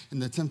lonely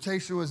and the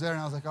temptation was there.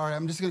 And I was like, all right,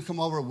 I'm just going to come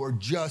over. We're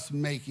just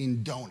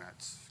making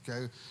donuts,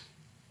 okay?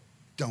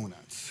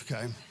 Donuts,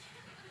 okay?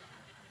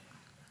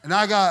 And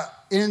I got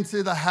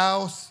into the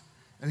house.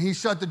 And he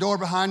shut the door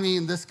behind me,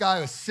 and this guy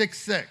was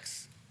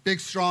 6'6", big,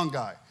 strong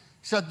guy.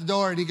 Shut the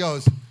door, and he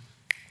goes,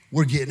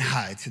 we're getting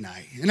high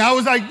tonight. And I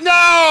was like,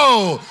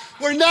 no,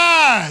 we're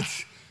not.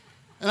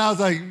 And I was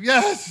like,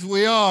 yes,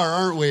 we are,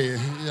 aren't we? You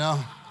know,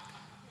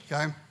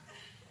 okay?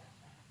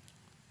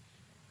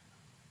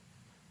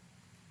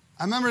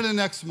 I remember the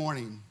next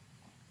morning,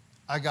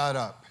 I got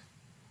up.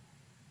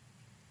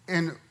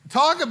 And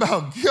talk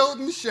about guilt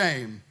and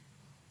shame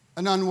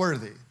and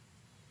unworthy,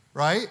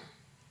 right?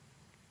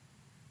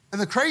 And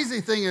the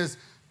crazy thing is,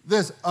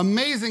 this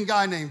amazing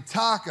guy named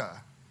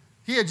Taka,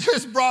 he had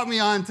just brought me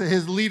onto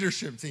his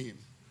leadership team.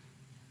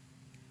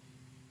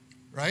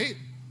 Right?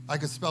 I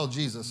could spell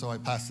Jesus, so I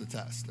passed the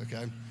test,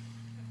 okay?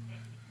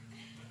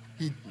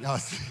 Yeah,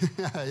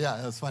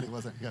 that was funny,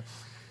 wasn't it? Yeah.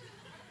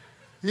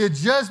 He had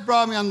just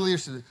brought me on the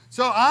leadership team.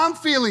 So I'm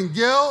feeling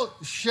guilt,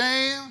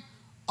 shame,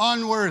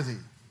 unworthy.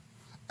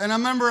 And I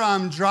remember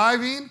I'm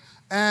driving,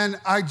 and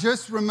I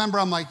just remember,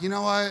 I'm like, you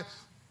know what?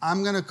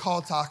 I'm going to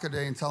call Taka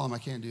today and tell him I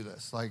can't do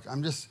this. Like,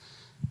 I'm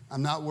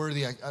not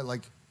worthy.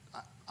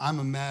 I'm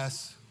a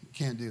mess.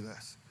 Can't do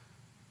this.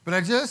 But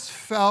I just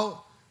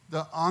felt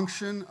the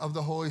unction of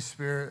the Holy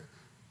Spirit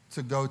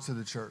to go to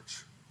the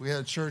church. We had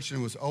a church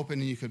and it was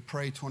open and you could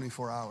pray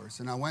 24 hours.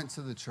 And I went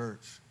to the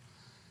church.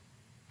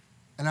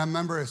 And I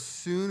remember as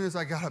soon as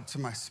I got up to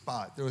my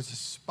spot, there was a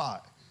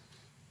spot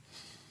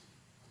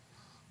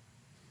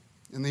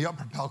in the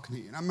upper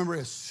balcony. And I remember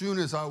as soon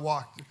as I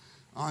walked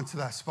onto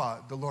that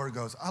spot, the Lord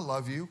goes, I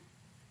love you.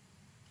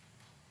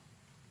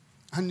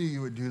 I knew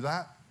you would do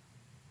that.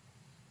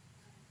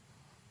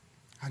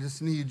 I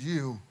just need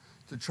you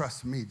to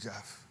trust me,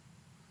 Jeff.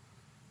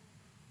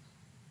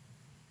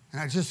 And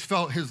I just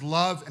felt his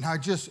love, and I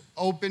just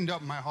opened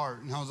up my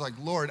heart. And I was like,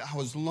 Lord, I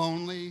was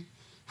lonely.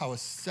 I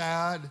was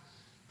sad.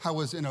 I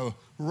was in a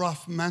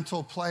rough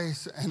mental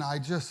place. And I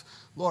just,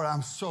 Lord,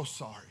 I'm so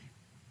sorry.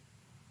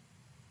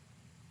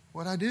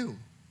 What'd I do?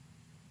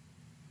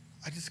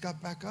 I just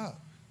got back up.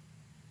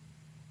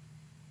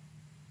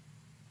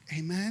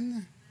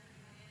 Amen?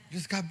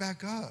 Just got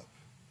back up.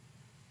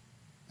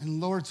 And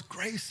Lord's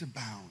grace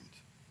abound.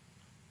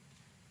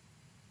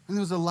 And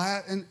there was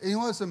and you know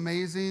what's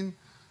amazing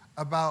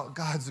about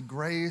God's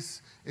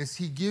grace is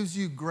he gives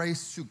you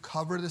grace to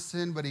cover the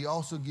sin, but he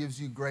also gives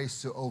you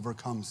grace to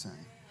overcome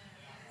sin.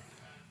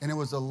 And it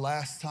was the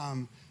last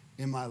time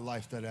in my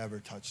life that I ever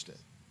touched it.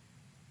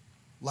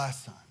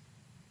 Last time.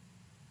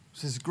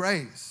 It's his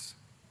grace,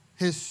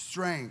 his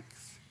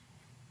strength.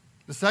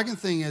 The second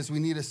thing is we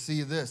need to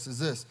see this, is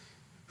this.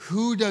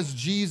 Who does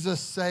Jesus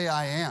say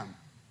I am?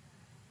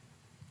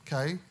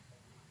 Okay?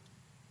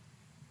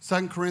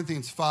 2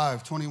 Corinthians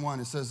 5:21,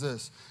 it says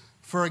this.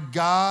 For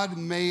God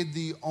made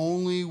the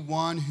only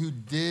one who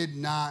did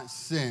not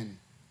sin,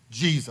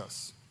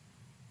 Jesus.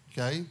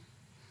 Okay?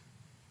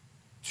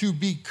 To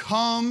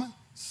become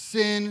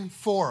sin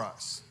for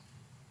us.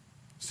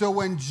 So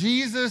when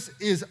Jesus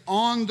is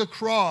on the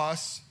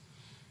cross,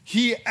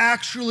 he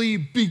actually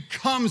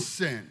becomes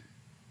sin.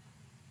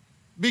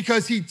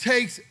 Because he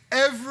takes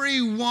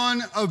every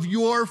one of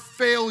your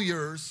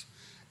failures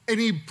and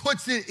he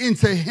puts it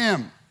into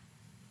him.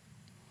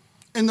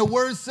 And the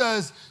word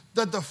says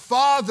that the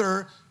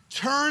Father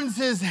turns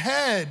his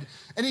head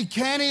and he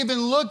can't even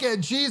look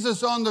at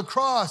Jesus on the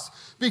cross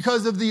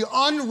because of the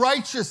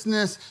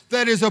unrighteousness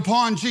that is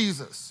upon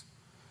Jesus.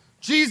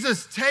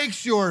 Jesus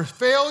takes your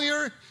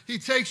failure, he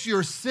takes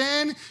your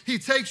sin, he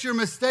takes your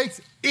mistakes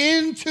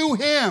into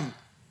him.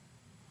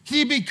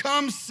 He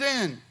becomes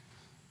sin.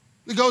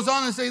 It goes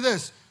on to say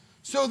this,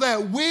 so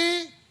that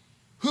we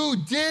who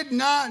did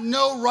not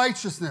know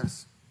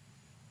righteousness.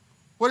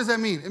 What does that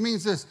mean? It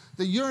means this,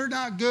 that you're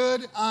not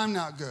good, I'm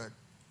not good.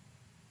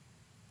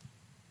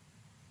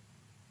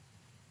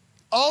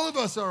 All of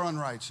us are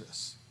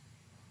unrighteous.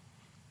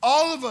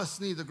 All of us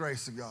need the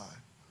grace of God.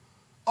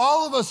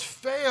 All of us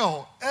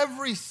fail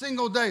every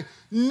single day.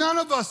 None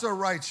of us are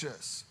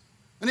righteous.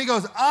 And he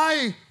goes,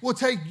 I will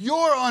take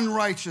your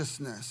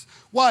unrighteousness.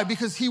 Why?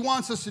 Because he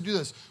wants us to do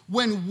this.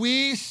 When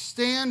we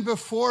stand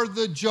before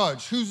the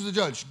judge, who's the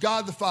judge?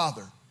 God the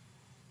Father.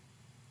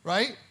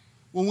 Right?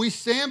 When we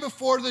stand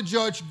before the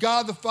judge,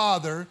 God the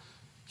Father,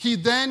 he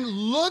then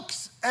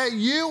looks at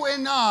you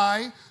and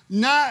I,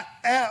 not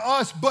at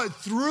us, but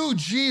through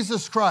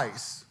Jesus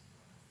Christ.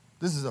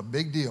 This is a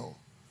big deal.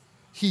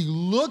 He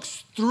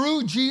looks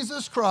through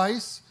Jesus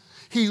Christ.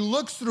 He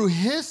looks through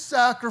his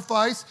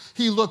sacrifice.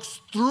 He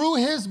looks through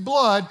his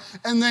blood,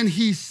 and then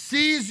he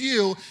sees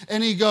you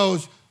and he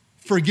goes,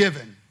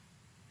 forgiven.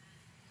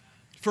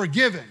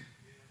 Forgiven.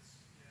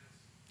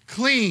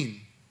 Clean.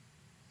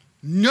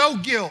 No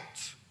guilt.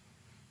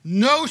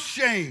 No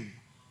shame.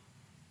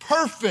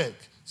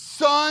 Perfect.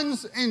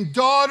 Sons and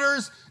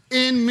daughters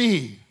in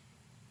me.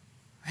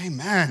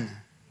 Amen.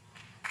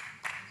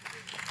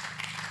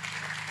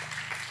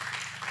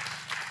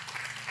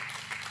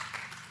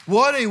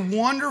 What a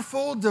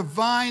wonderful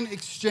divine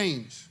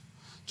exchange.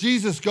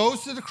 Jesus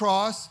goes to the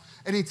cross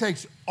and he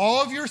takes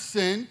all of your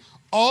sin,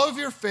 all of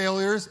your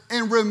failures,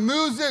 and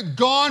removes it,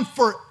 gone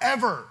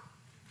forever.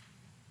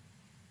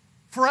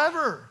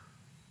 Forever.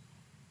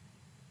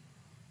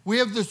 We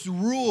have this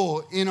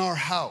rule in our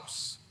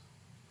house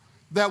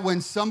that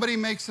when somebody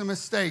makes a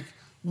mistake,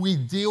 we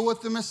deal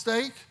with the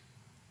mistake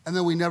and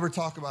then we never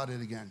talk about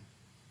it again.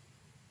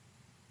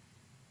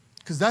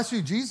 Because that's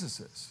who Jesus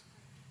is.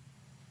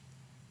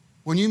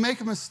 When you make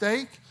a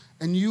mistake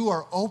and you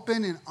are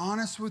open and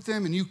honest with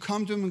him and you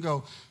come to him and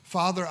go,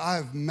 Father, I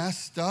have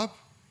messed up,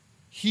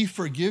 he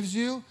forgives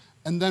you,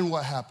 and then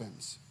what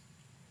happens?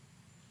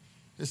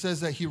 It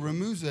says that he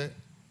removes it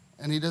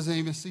and he doesn't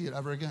even see it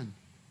ever again.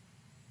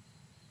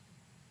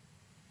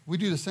 We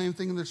do the same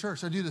thing in the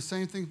church. I do the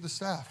same thing with the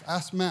staff.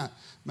 Ask Matt.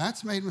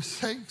 Matt's made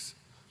mistakes.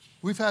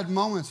 We've had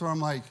moments where I'm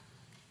like,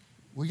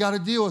 we got to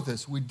deal with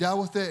this. We dealt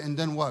with it, and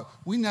then what?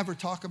 We never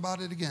talk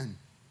about it again.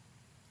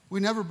 We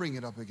never bring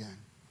it up again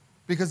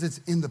because it's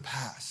in the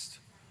past,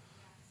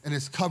 and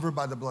it's covered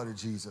by the blood of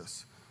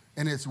Jesus,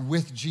 and it's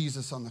with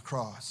Jesus on the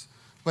cross.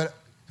 But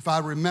if I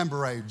remember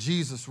right,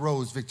 Jesus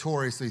rose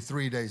victoriously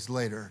 3 days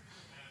later,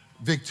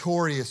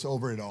 victorious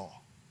over it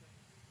all.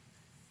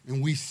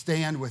 And we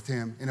stand with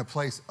him in a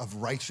place of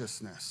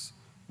righteousness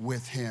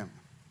with him.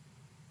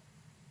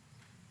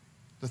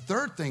 The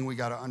third thing we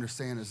got to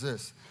understand is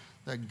this,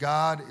 that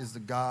God is the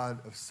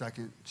God of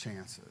second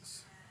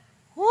chances.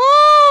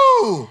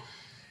 Woo!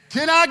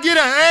 Can I get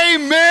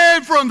an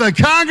amen from the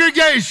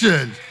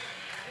congregation?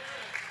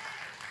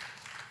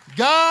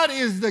 God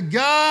is the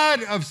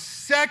God of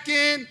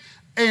second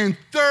and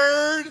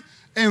third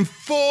and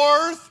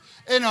fourth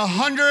and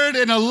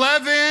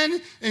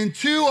 111 and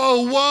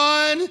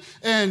 201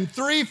 and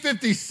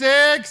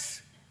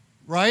 356,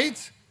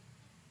 right?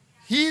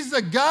 He's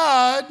the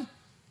God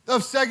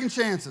of second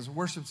chances.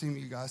 Worship team,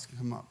 you guys can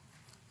come up.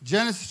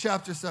 Genesis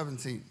chapter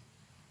 17.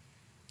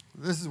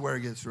 This is where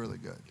it gets really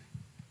good.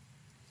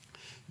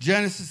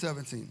 Genesis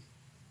 17,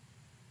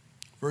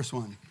 verse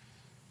 1.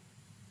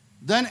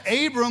 Then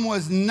Abram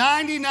was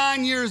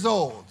 99 years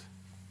old.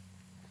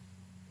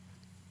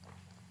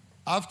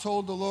 I've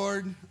told the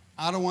Lord,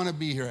 I don't want to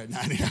be here at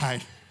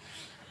 99.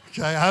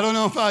 Okay, I don't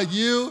know about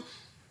you,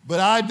 but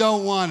I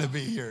don't want to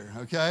be here,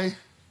 okay?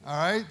 All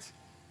right?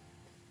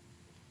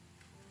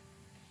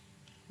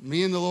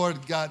 Me and the Lord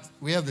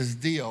we have this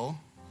deal,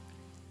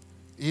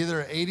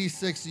 either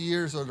 86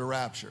 years or the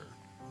rapture.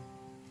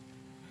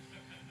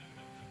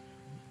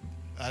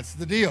 That's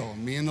the deal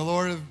me and the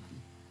Lord have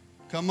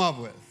come up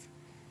with.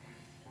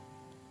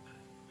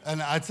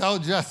 And I tell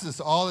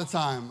Justice all the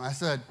time, I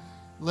said,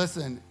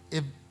 listen,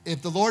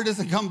 if the Lord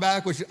doesn't come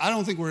back, which I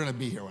don't think we're going to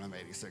be here when I'm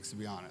 86, to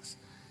be honest.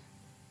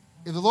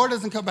 If the Lord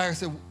doesn't come back, I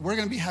said, we're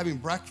going to be having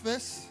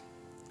breakfast,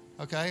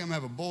 okay? I'm going to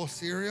have a bowl of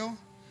cereal.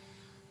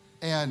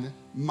 And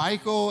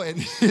Michael and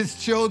his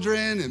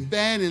children and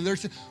Ben and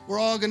we're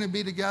all going to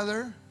be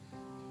together.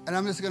 And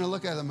I'm just going to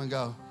look at them and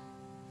go,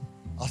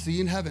 I'll see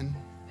you in heaven.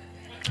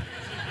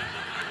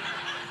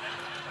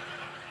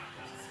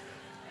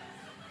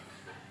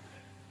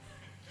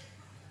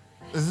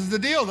 This is the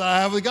deal that I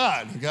have with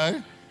God,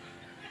 okay?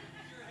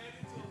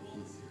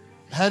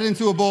 Head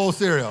into a bowl of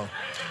cereal.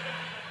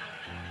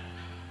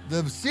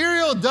 The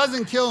cereal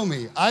doesn't kill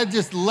me. I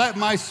just let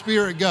my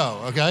spirit go,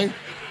 okay?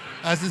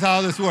 That's just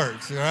how this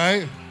works, all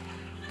right?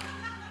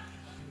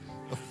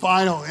 The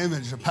final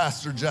image of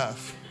Pastor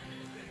Jeff.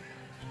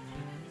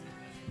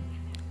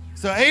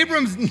 So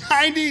Abram's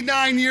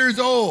 99 years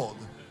old.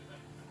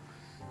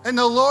 And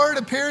the Lord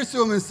appears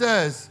to him and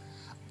says,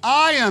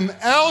 I am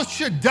El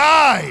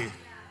Shaddai.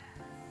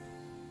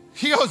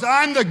 He goes,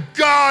 I'm the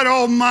God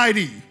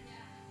Almighty.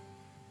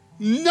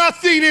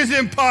 Nothing is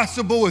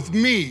impossible with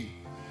me.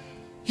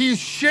 He's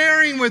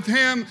sharing with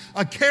him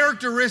a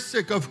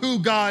characteristic of who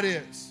God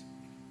is.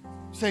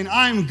 Saying,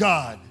 I'm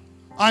God.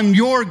 I'm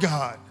your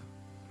God.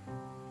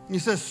 And he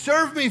says,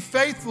 serve me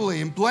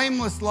faithfully and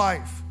blameless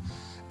life,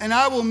 and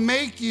I will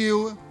make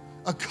you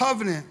a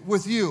covenant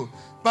with you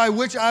by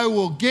which I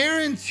will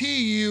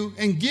guarantee you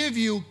and give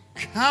you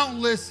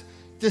countless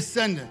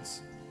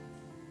descendants.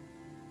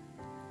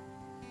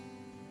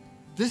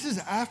 This is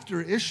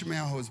after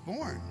Ishmael was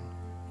born.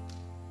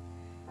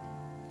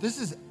 This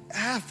is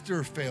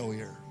after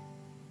failure.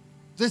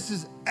 This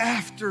is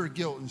after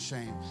guilt and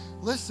shame.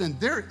 Listen,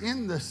 they're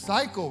in the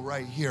cycle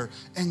right here.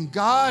 And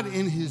God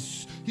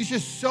he's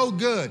just so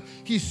good.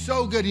 He's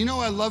so good. You know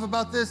what I love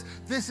about this?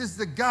 This is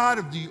the God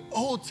of the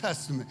Old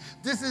Testament.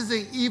 This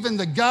isn't even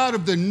the God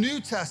of the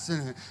New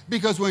Testament.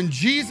 Because when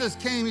Jesus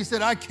came, he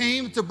said, I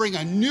came to bring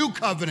a new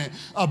covenant,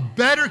 a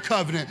better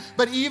covenant.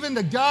 But even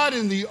the God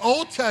in the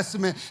Old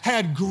Testament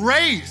had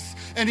grace.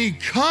 And he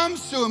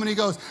comes to him and he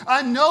goes,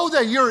 I know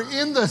that you're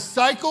in the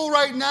cycle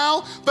right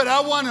now, but I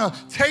want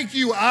to take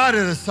you out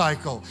of the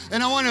cycle.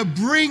 And I want to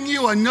bring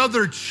you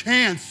another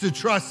chance to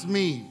trust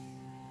me.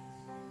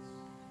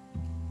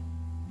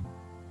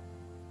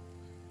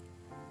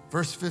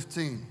 Verse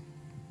 15.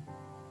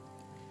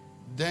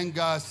 Then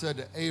God said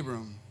to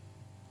Abram,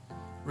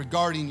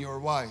 regarding your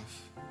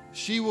wife,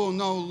 she will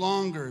no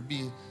longer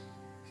be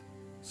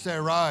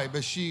Sarai,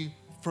 but she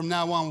from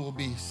now on will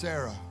be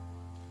Sarah.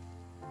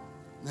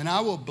 And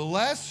I will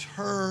bless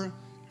her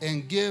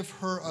and give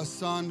her a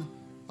son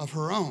of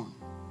her own.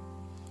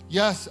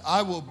 Yes,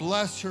 I will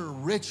bless her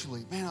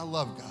richly. Man, I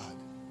love God.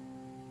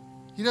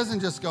 He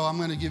doesn't just go, I'm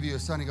going to give you a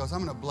son. He goes,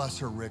 I'm going to bless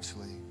her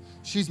richly.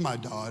 She's my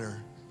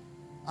daughter.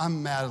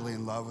 I'm madly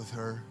in love with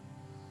her.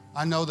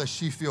 I know that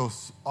she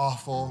feels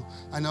awful.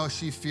 I know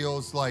she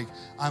feels like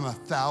I'm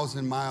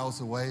 1,000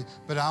 miles away,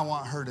 but I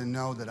want her to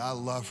know that I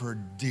love her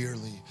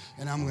dearly,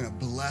 and I'm going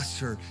to bless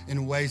her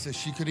in ways that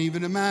she couldn't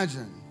even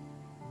imagine.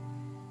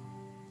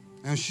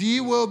 And she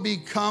will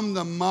become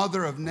the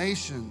mother of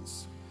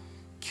nations.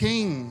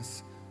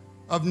 Kings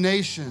of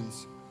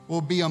nations will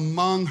be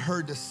among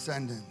her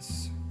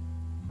descendants.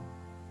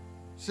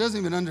 She doesn't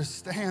even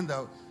understand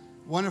that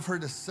one of her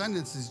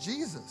descendants is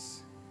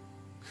Jesus.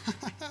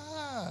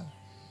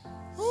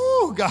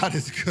 Ooh, God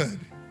is good.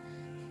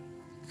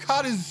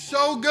 God is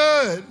so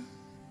good.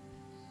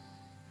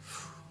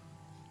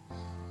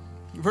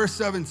 Verse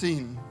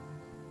 17,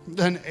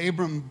 then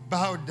Abram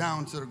bowed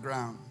down to the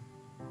ground,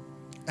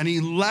 and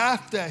he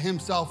laughed at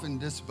himself in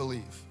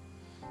disbelief.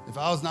 If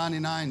I was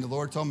 99, the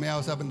Lord told me I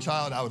was having a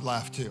child, I would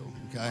laugh too,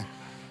 okay?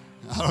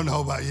 I don't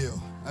know about you.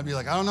 I'd be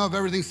like, I don't know if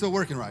everything's still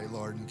working right,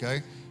 Lord,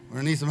 okay? We're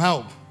gonna need some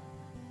help.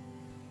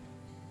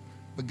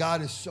 But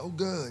God is so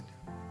good.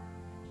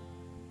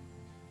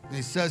 And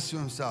he says to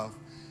himself,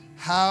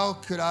 how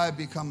could I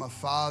become a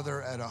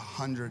father at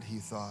 100, he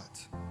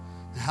thought?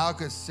 And how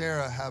could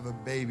Sarah have a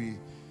baby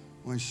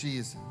when she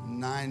is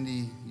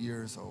 90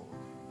 years old?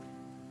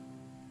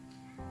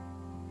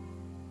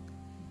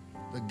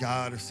 The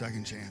God of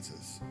second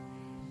chances.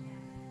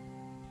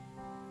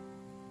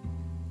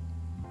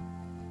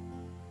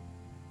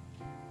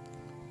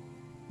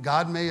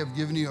 God may have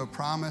given you a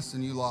promise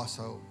and you lost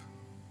hope.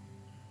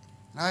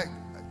 I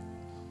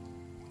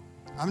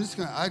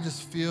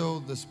just feel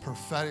this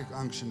prophetic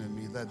unction in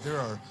me that there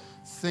are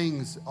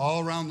things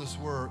all around this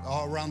world,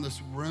 all around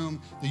this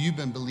room that you've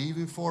been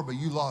believing for, but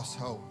you lost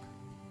hope.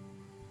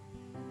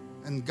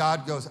 And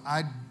God goes,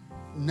 I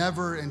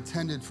never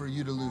intended for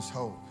you to lose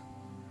hope.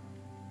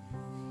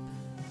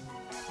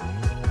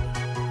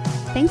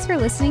 Thanks for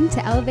listening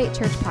to Elevate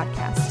Church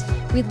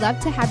Podcast. We'd love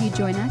to have you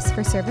join us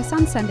for service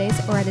on Sundays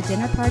or at a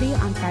dinner party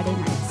on Friday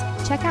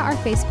nights. Check out our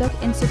Facebook,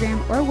 Instagram,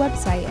 or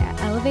website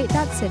at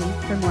elevate.city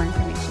for more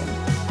information.